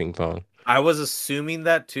not watch Ping Pong. I was assuming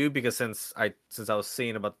that too because since I was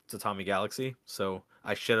saying about Tatami Galaxy, so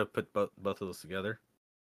I should have put both of those together.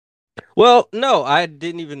 Well, no, I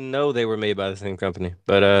didn't even know they were made by the same company.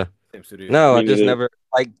 But same studio. No, I just never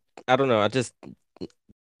I don't know. I just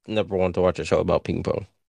never wanted to watch a show about ping pong.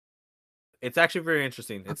 It's actually very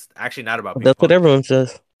interesting. It's actually not about ping pong. That's what everyone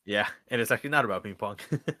says. Yeah, and it's actually not about ping pong.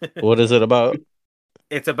 What is it about?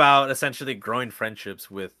 It's about essentially growing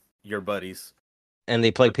friendships with your buddies. And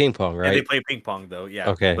they play ping pong, right? And they play ping pong, though. Yeah.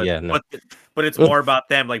 Okay. No. But it's more about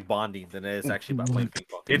them like bonding than it is actually about playing ping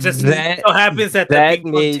pong. It just so happens that the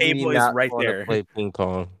ping pong table is right there. Play ping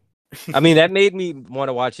pong. I mean, that made me want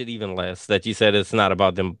to watch it even less. That you said it's not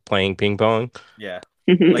about them playing ping pong. Yeah.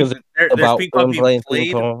 Because there's ping pong being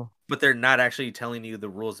played, but they're not actually telling you the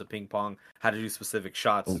rules of ping pong, how to do specific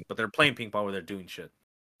shots. But they're playing ping pong where they're doing shit.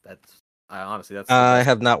 Honestly, that's. I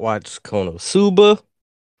have not watched Konosuba.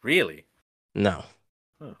 Really? No.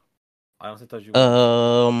 Huh. I honestly thought you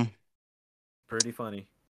would. Pretty funny.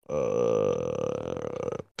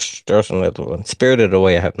 There's another one. Spirited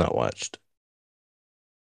Away. I have not watched.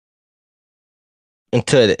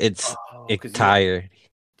 Until it's tired.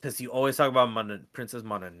 Because you always talk about Princess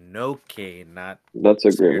Mononoke, not. That's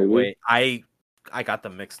a great movie. I got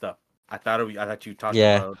them mixed up. I thought you talked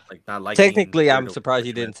about like not liking. Technically, I'm surprised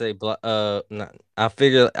you didn't say. I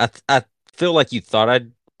figure I feel like you thought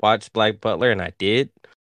I'd watch Black Butler, and I did.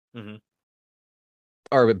 Mm-hmm.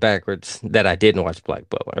 Or backwards, that I didn't watch Black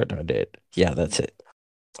Butler, and I did. Yeah, that's it.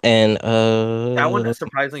 And that one is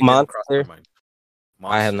surprisingly didn't cross my mind.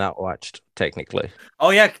 Monster. I have not watched technically. Oh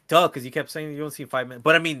yeah, duh, because you kept saying you don't see 5 minutes.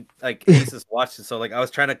 But I mean, like Aces watched it, so like I was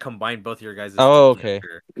trying to combine both your guys'. Oh, okay.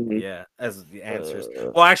 Yeah, as the answers.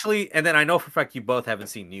 Well, actually, and then I know for a fact you both haven't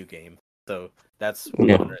seen New Game, so that's one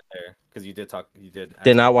right there. Because you did talk. You did.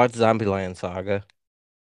 Did not watch Zombieland Saga.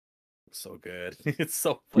 So good. It's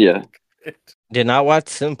so good. Did not watch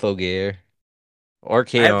Symphogear or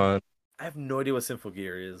K-On! I have no idea what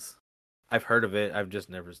Symphogear is. I've heard of it. I've just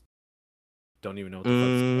never. Don't even know what the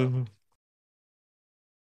fuck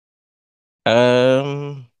it's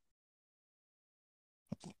about.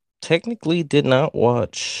 Technically did not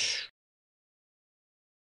watch.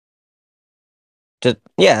 I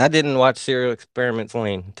didn't watch Serial Experiments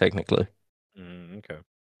Lane, technically. Okay.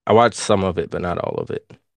 I watched some of it, but not all of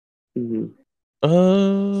it.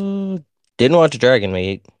 Mm-hmm. Didn't watch Dragon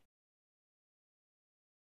Maid.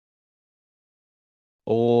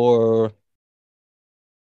 Or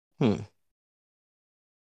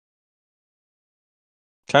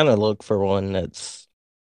trying to look for one that's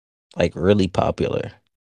like really popular.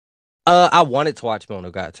 I wanted to watch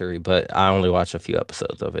Monogatari, but I only watched a few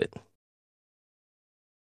episodes of it.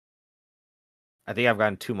 I think I've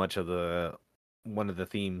gotten too much of one of the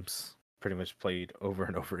themes pretty much played over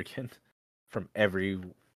and over again from every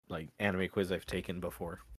like anime quiz I've taken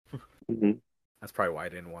before. Mm-hmm. That's probably why I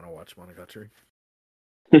didn't want to watch Monogatari.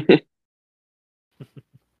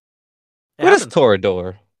 What is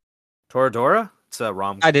Toradora? Toradora? It's a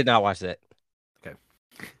rom. I did not watch that. Okay.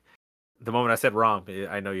 The moment I said rom,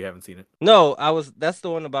 I know you haven't seen it. No, that's the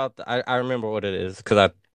one about I remember what it is because I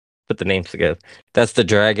put the names together. That's the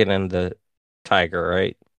dragon and the tiger,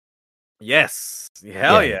 right? Yes.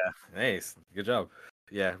 Hell yeah. Nice. Good job.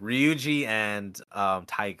 Yeah, Ryuji and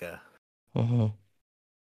Taiga. Mm-hmm.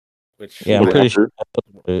 Which I'm pretty sure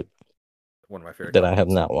one of my favorite that I have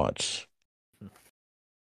not watched.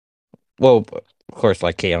 Well, of course,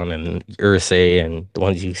 like K-On! And Urusei and the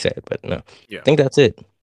ones you said, but no. Yeah. I think that's it.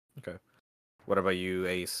 Okay. What about you,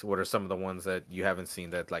 Ace? What are some of the ones that you haven't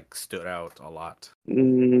seen that like stood out a lot?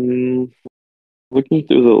 Looking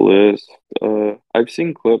through the list, I've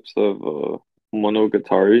seen clips of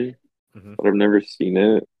Monogatari, but I've never seen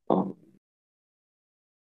it. Of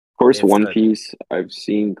course, One Piece. I've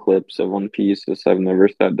seen clips of One Piece, just I've never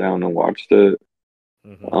sat down and watched it.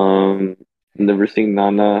 Never seen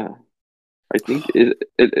Nana. I think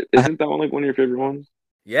isn't that one like one of your favorite ones?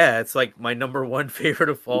 Yeah, it's like my number one favorite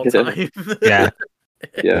of all time. Yeah.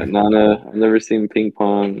 Yeah, Nana. I've never seen Ping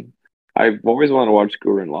Pong. I've always wanted to watch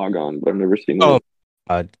Gurren Lagann, but I've never seen it.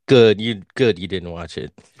 Good. You didn't watch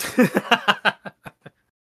it.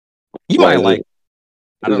 You might like it.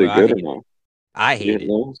 Is it good or no? I hate it.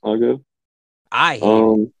 No, it's not good. I hate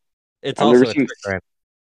it. It's also never seen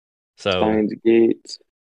Steins Gate.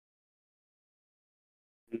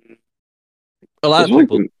 A lot of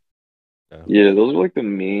people. Yeah, those are like the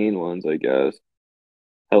main ones, I guess.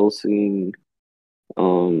 Hellsing.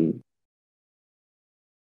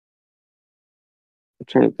 I'm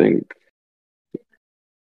trying to think.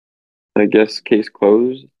 I guess case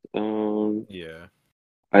closed. Yeah.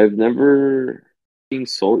 I've never seen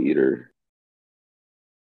Soul Eater.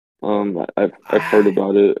 I've heard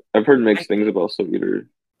about it. I've heard mixed things about Soul Eater.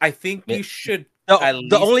 I think you should.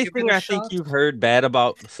 The only thing I think you've heard bad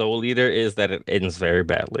about Soul Eater is that it ends very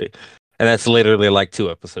badly, and that's literally like 2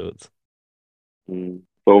 episodes. But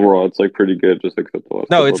overall, it's like pretty good. Just except the last.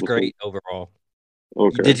 No, it's great overall.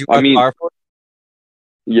 Okay. Did you watch Fire Force?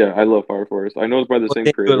 Yeah, I love Fire Force. I know it's by the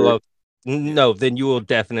same creator. No, then you will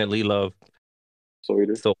definitely love Soul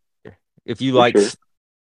Eater. If you like,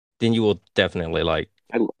 then you will definitely like.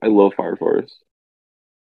 I love Fire Force.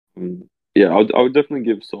 Yeah, I would definitely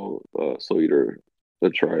give Soul Eater a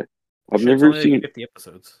try. I've never seen 50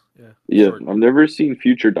 episodes. Yeah, I've never seen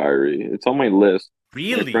Future Diary. It's on my list.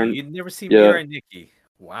 Really? You'd never seen Mirai Nikki?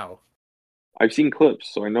 Wow. I've seen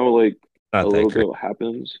clips, so I know like a little bit what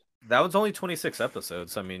happens. That was only 26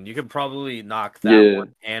 episodes. I mean, you could probably knock that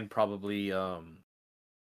one and probably a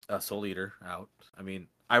Soul Eater out. I mean,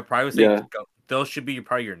 I would probably say those should be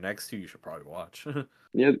probably your next 2 you should probably watch.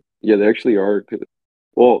 Yeah, they actually are.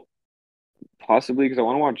 Well, possibly because I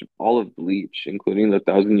want to watch all of Bleach, including the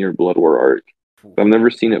 1,000-Year Blood War arc. I've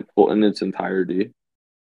never seen it full in its entirety.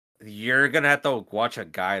 You're gonna have to watch a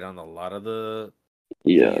guide on a lot of the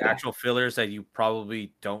actual fillers that you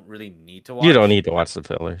probably don't really need to watch. You don't need to watch the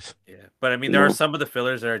fillers. Yeah, but I mean, there are some of the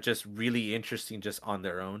fillers that are just really interesting just on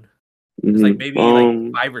their own. It's like maybe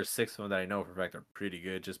like 5 or 6 of them that I know for a fact are pretty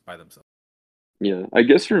good just by themselves. Yeah, I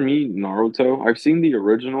guess for me, Naruto, I've seen the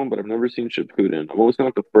original, but I've never seen Shippuden. I've only seen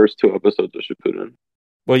like the first 2 episodes of Shippuden.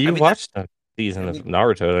 Well, you watched the season of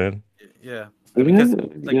Naruto then. Yeah. Because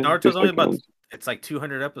Naruto's only about, it's like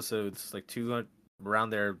 200 episodes, like 200 around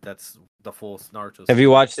there. That's the full Naruto. Have you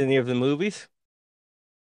watched any of the movies?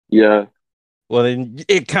 Yeah. Well, then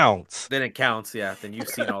it counts. Then it counts, yeah. Then you've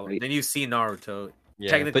seen all. Then you've seen Naruto. Yeah,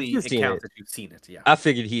 technically, it counts if you've seen it. Yeah. I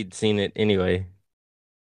figured he'd seen it anyway,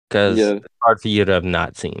 because it's hard for you to have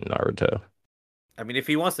not seen Naruto. I mean, if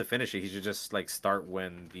he wants to finish it, he should just like start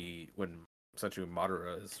when essentially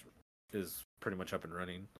Madara is pretty much up and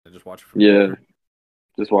running, and just watch it from there.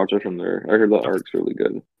 Just watch it from there. I heard that arc's really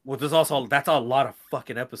good. Well, that's a lot of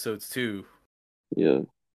fucking episodes too. Yeah.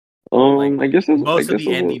 I guess most of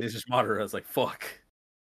the ending is just Madara. It's like fuck.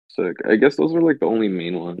 Sick. I guess those are like the only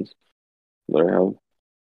main ones that I have.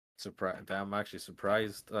 I'm actually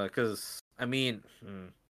surprised because I mean,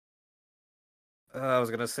 I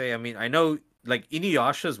was gonna say, I mean, I know like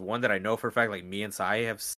Inuyasha is one that I know for a fact. Like me and Sai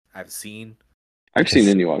I've seen. I've seen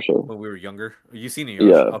Inuyasha when we were younger. You seen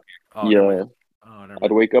Inuyasha? Yeah. Okay. Oh, yeah.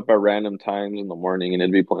 I'd wake up at random times in the morning and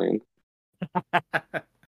it'd be playing.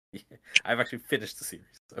 I've actually finished the series.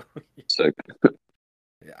 So. Sick.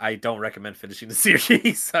 I don't recommend finishing the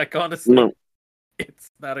series. Like honestly,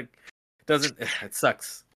 it's not it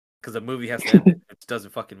sucks because the movie has to end. It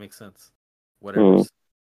doesn't fucking make sense. Whatever.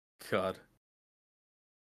 God.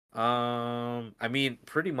 I mean,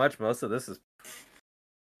 pretty much most of this is.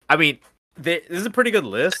 I mean, this is a pretty good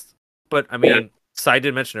list, but I mean, Sai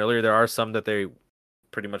did mention earlier there are some that they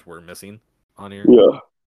pretty much were missing on here. Yeah.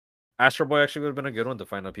 Astro Boy actually would have been a good one to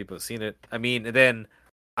find out people have seen it. I mean, and then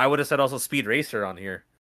I would have said also Speed Racer on here.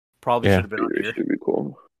 Probably should have been on here. Should be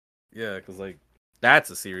cool. Yeah, because like that's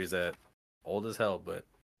a series that old as hell, but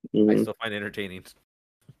I still find it entertaining.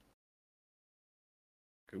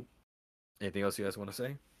 Cool. Anything else you guys want to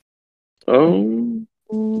say?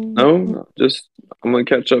 No, just I'm gonna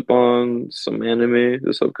catch up on some anime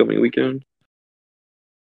this upcoming weekend.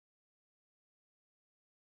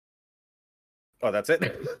 Oh, that's it?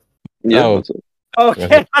 Yeah, that's it.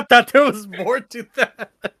 Okay, I thought there was more to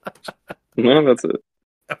that. No, that's it.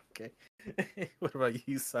 Okay. What about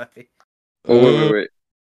you, Sai? Oh, wait.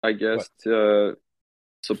 I guess to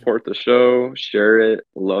support the show, share it,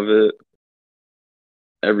 love it,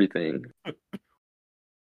 everything.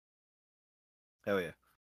 Hell yeah.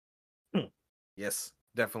 Yes,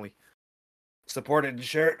 definitely. Support it and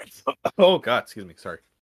share it. Oh, God, excuse me. Sorry.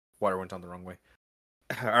 Water went on the wrong way.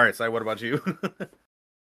 All right, Sai, what about you?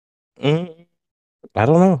 I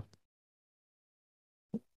don't know.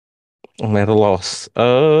 I'm at a loss.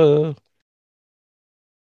 Not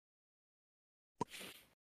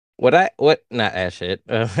Ash it.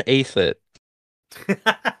 Ace it.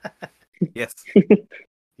 Yes.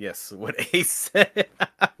 Yes, what Ace said.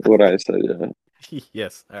 What I said, yeah.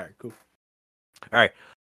 Yes. All right, cool. All right.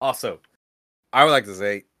 Also, I would like to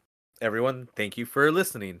say, everyone, thank you for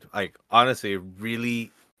listening. Like, honestly, it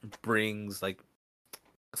really brings like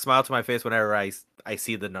a smile to my face whenever I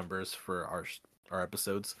see the numbers for our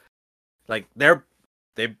episodes. Like they've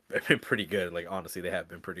been pretty good. Like honestly, they have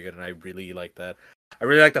been pretty good, and I really like that. I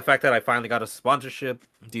really like the fact that I finally got a sponsorship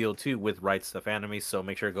deal too with Right Stuff Anime. So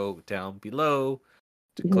make sure to go down below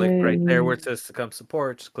to click right there where it says to come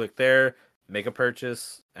support. Just click there, make a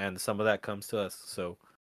purchase, and some of that comes to us. So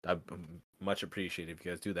I'm much appreciated if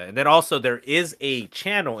you guys do that. And then also there is a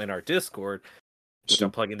channel in our Discord, which I'm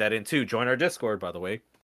plugging that in too. Join our Discord, by the way.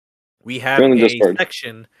 We have a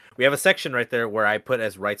section. We have a section right there where I put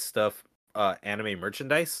as Right Stuff anime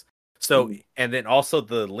merchandise. So, and then also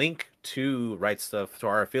the link to Right Stuff, to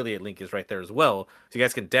our affiliate link, is right there as well. So you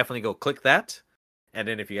guys can definitely go click that. And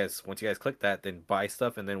then once you guys click that, then buy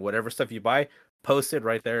stuff, and then whatever stuff you buy, post it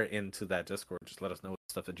right there into that Discord. Just let us know what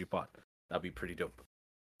stuff that you bought. That'd be pretty dope.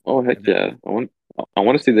 Oh heck yeah! I want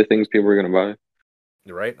to see the things people are gonna buy.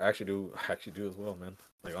 You're right. I actually do as well, man.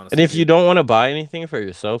 Like honestly. And if you don't want to buy anything for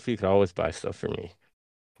yourself, you can always buy stuff for me.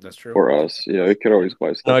 That's true. For us, yeah, you could always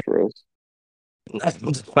buy stuff for us.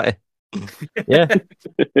 Yeah,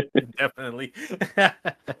 definitely. All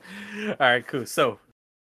right, cool. So,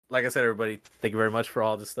 like I said, everybody, thank you very much for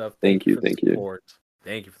all this stuff. Thank you. Thank you for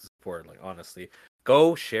the support. Like honestly,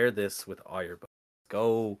 go share this with all your buddies.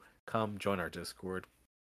 Go come join our Discord.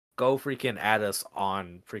 Go freaking add us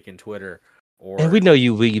on freaking Twitter. And we know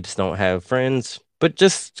you weebs don't have friends, but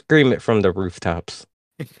just scream it from the rooftops.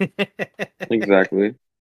 Exactly.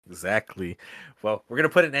 Well, we're gonna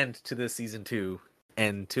put an end to this season 2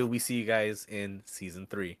 until we see you guys in season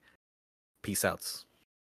 3. Peace outs.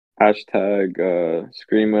 Hashtag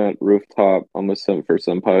scream at rooftop. I'm a simp for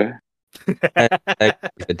senpai. Hashtag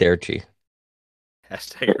Rivaderci.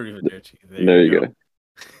 Hashtag Rivaderci. There you go.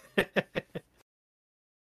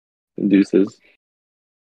 Deuces.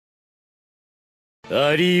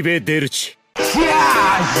 Arrivederci.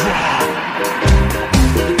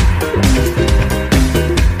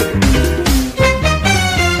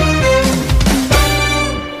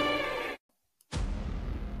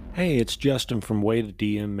 Hey, it's Justin from Way to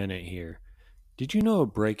DM Minute here. Did you know a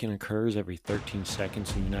break-in occurs every 13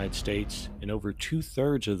 seconds in the United States, and over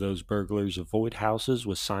 2/3 of those burglars avoid houses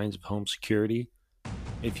with signs of home security?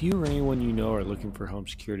 If you or anyone you know are looking for home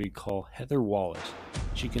security, call Heather Wallace.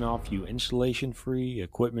 She can offer you installation-free,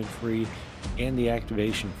 equipment-free, and the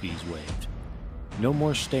activation fees waived. No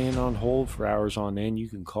more staying on hold for hours on end. You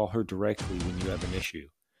can call her directly when you have an issue.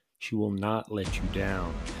 She will not let you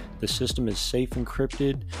down. The system is safe,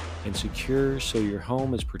 encrypted, and secure, so your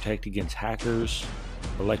home is protected against hackers,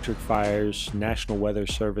 electric fires, National Weather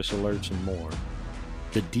Service alerts, and more.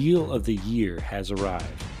 The deal of the year has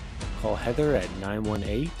arrived. Call Heather at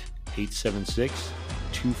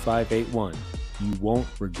 918-876-2581. You won't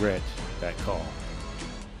regret that call.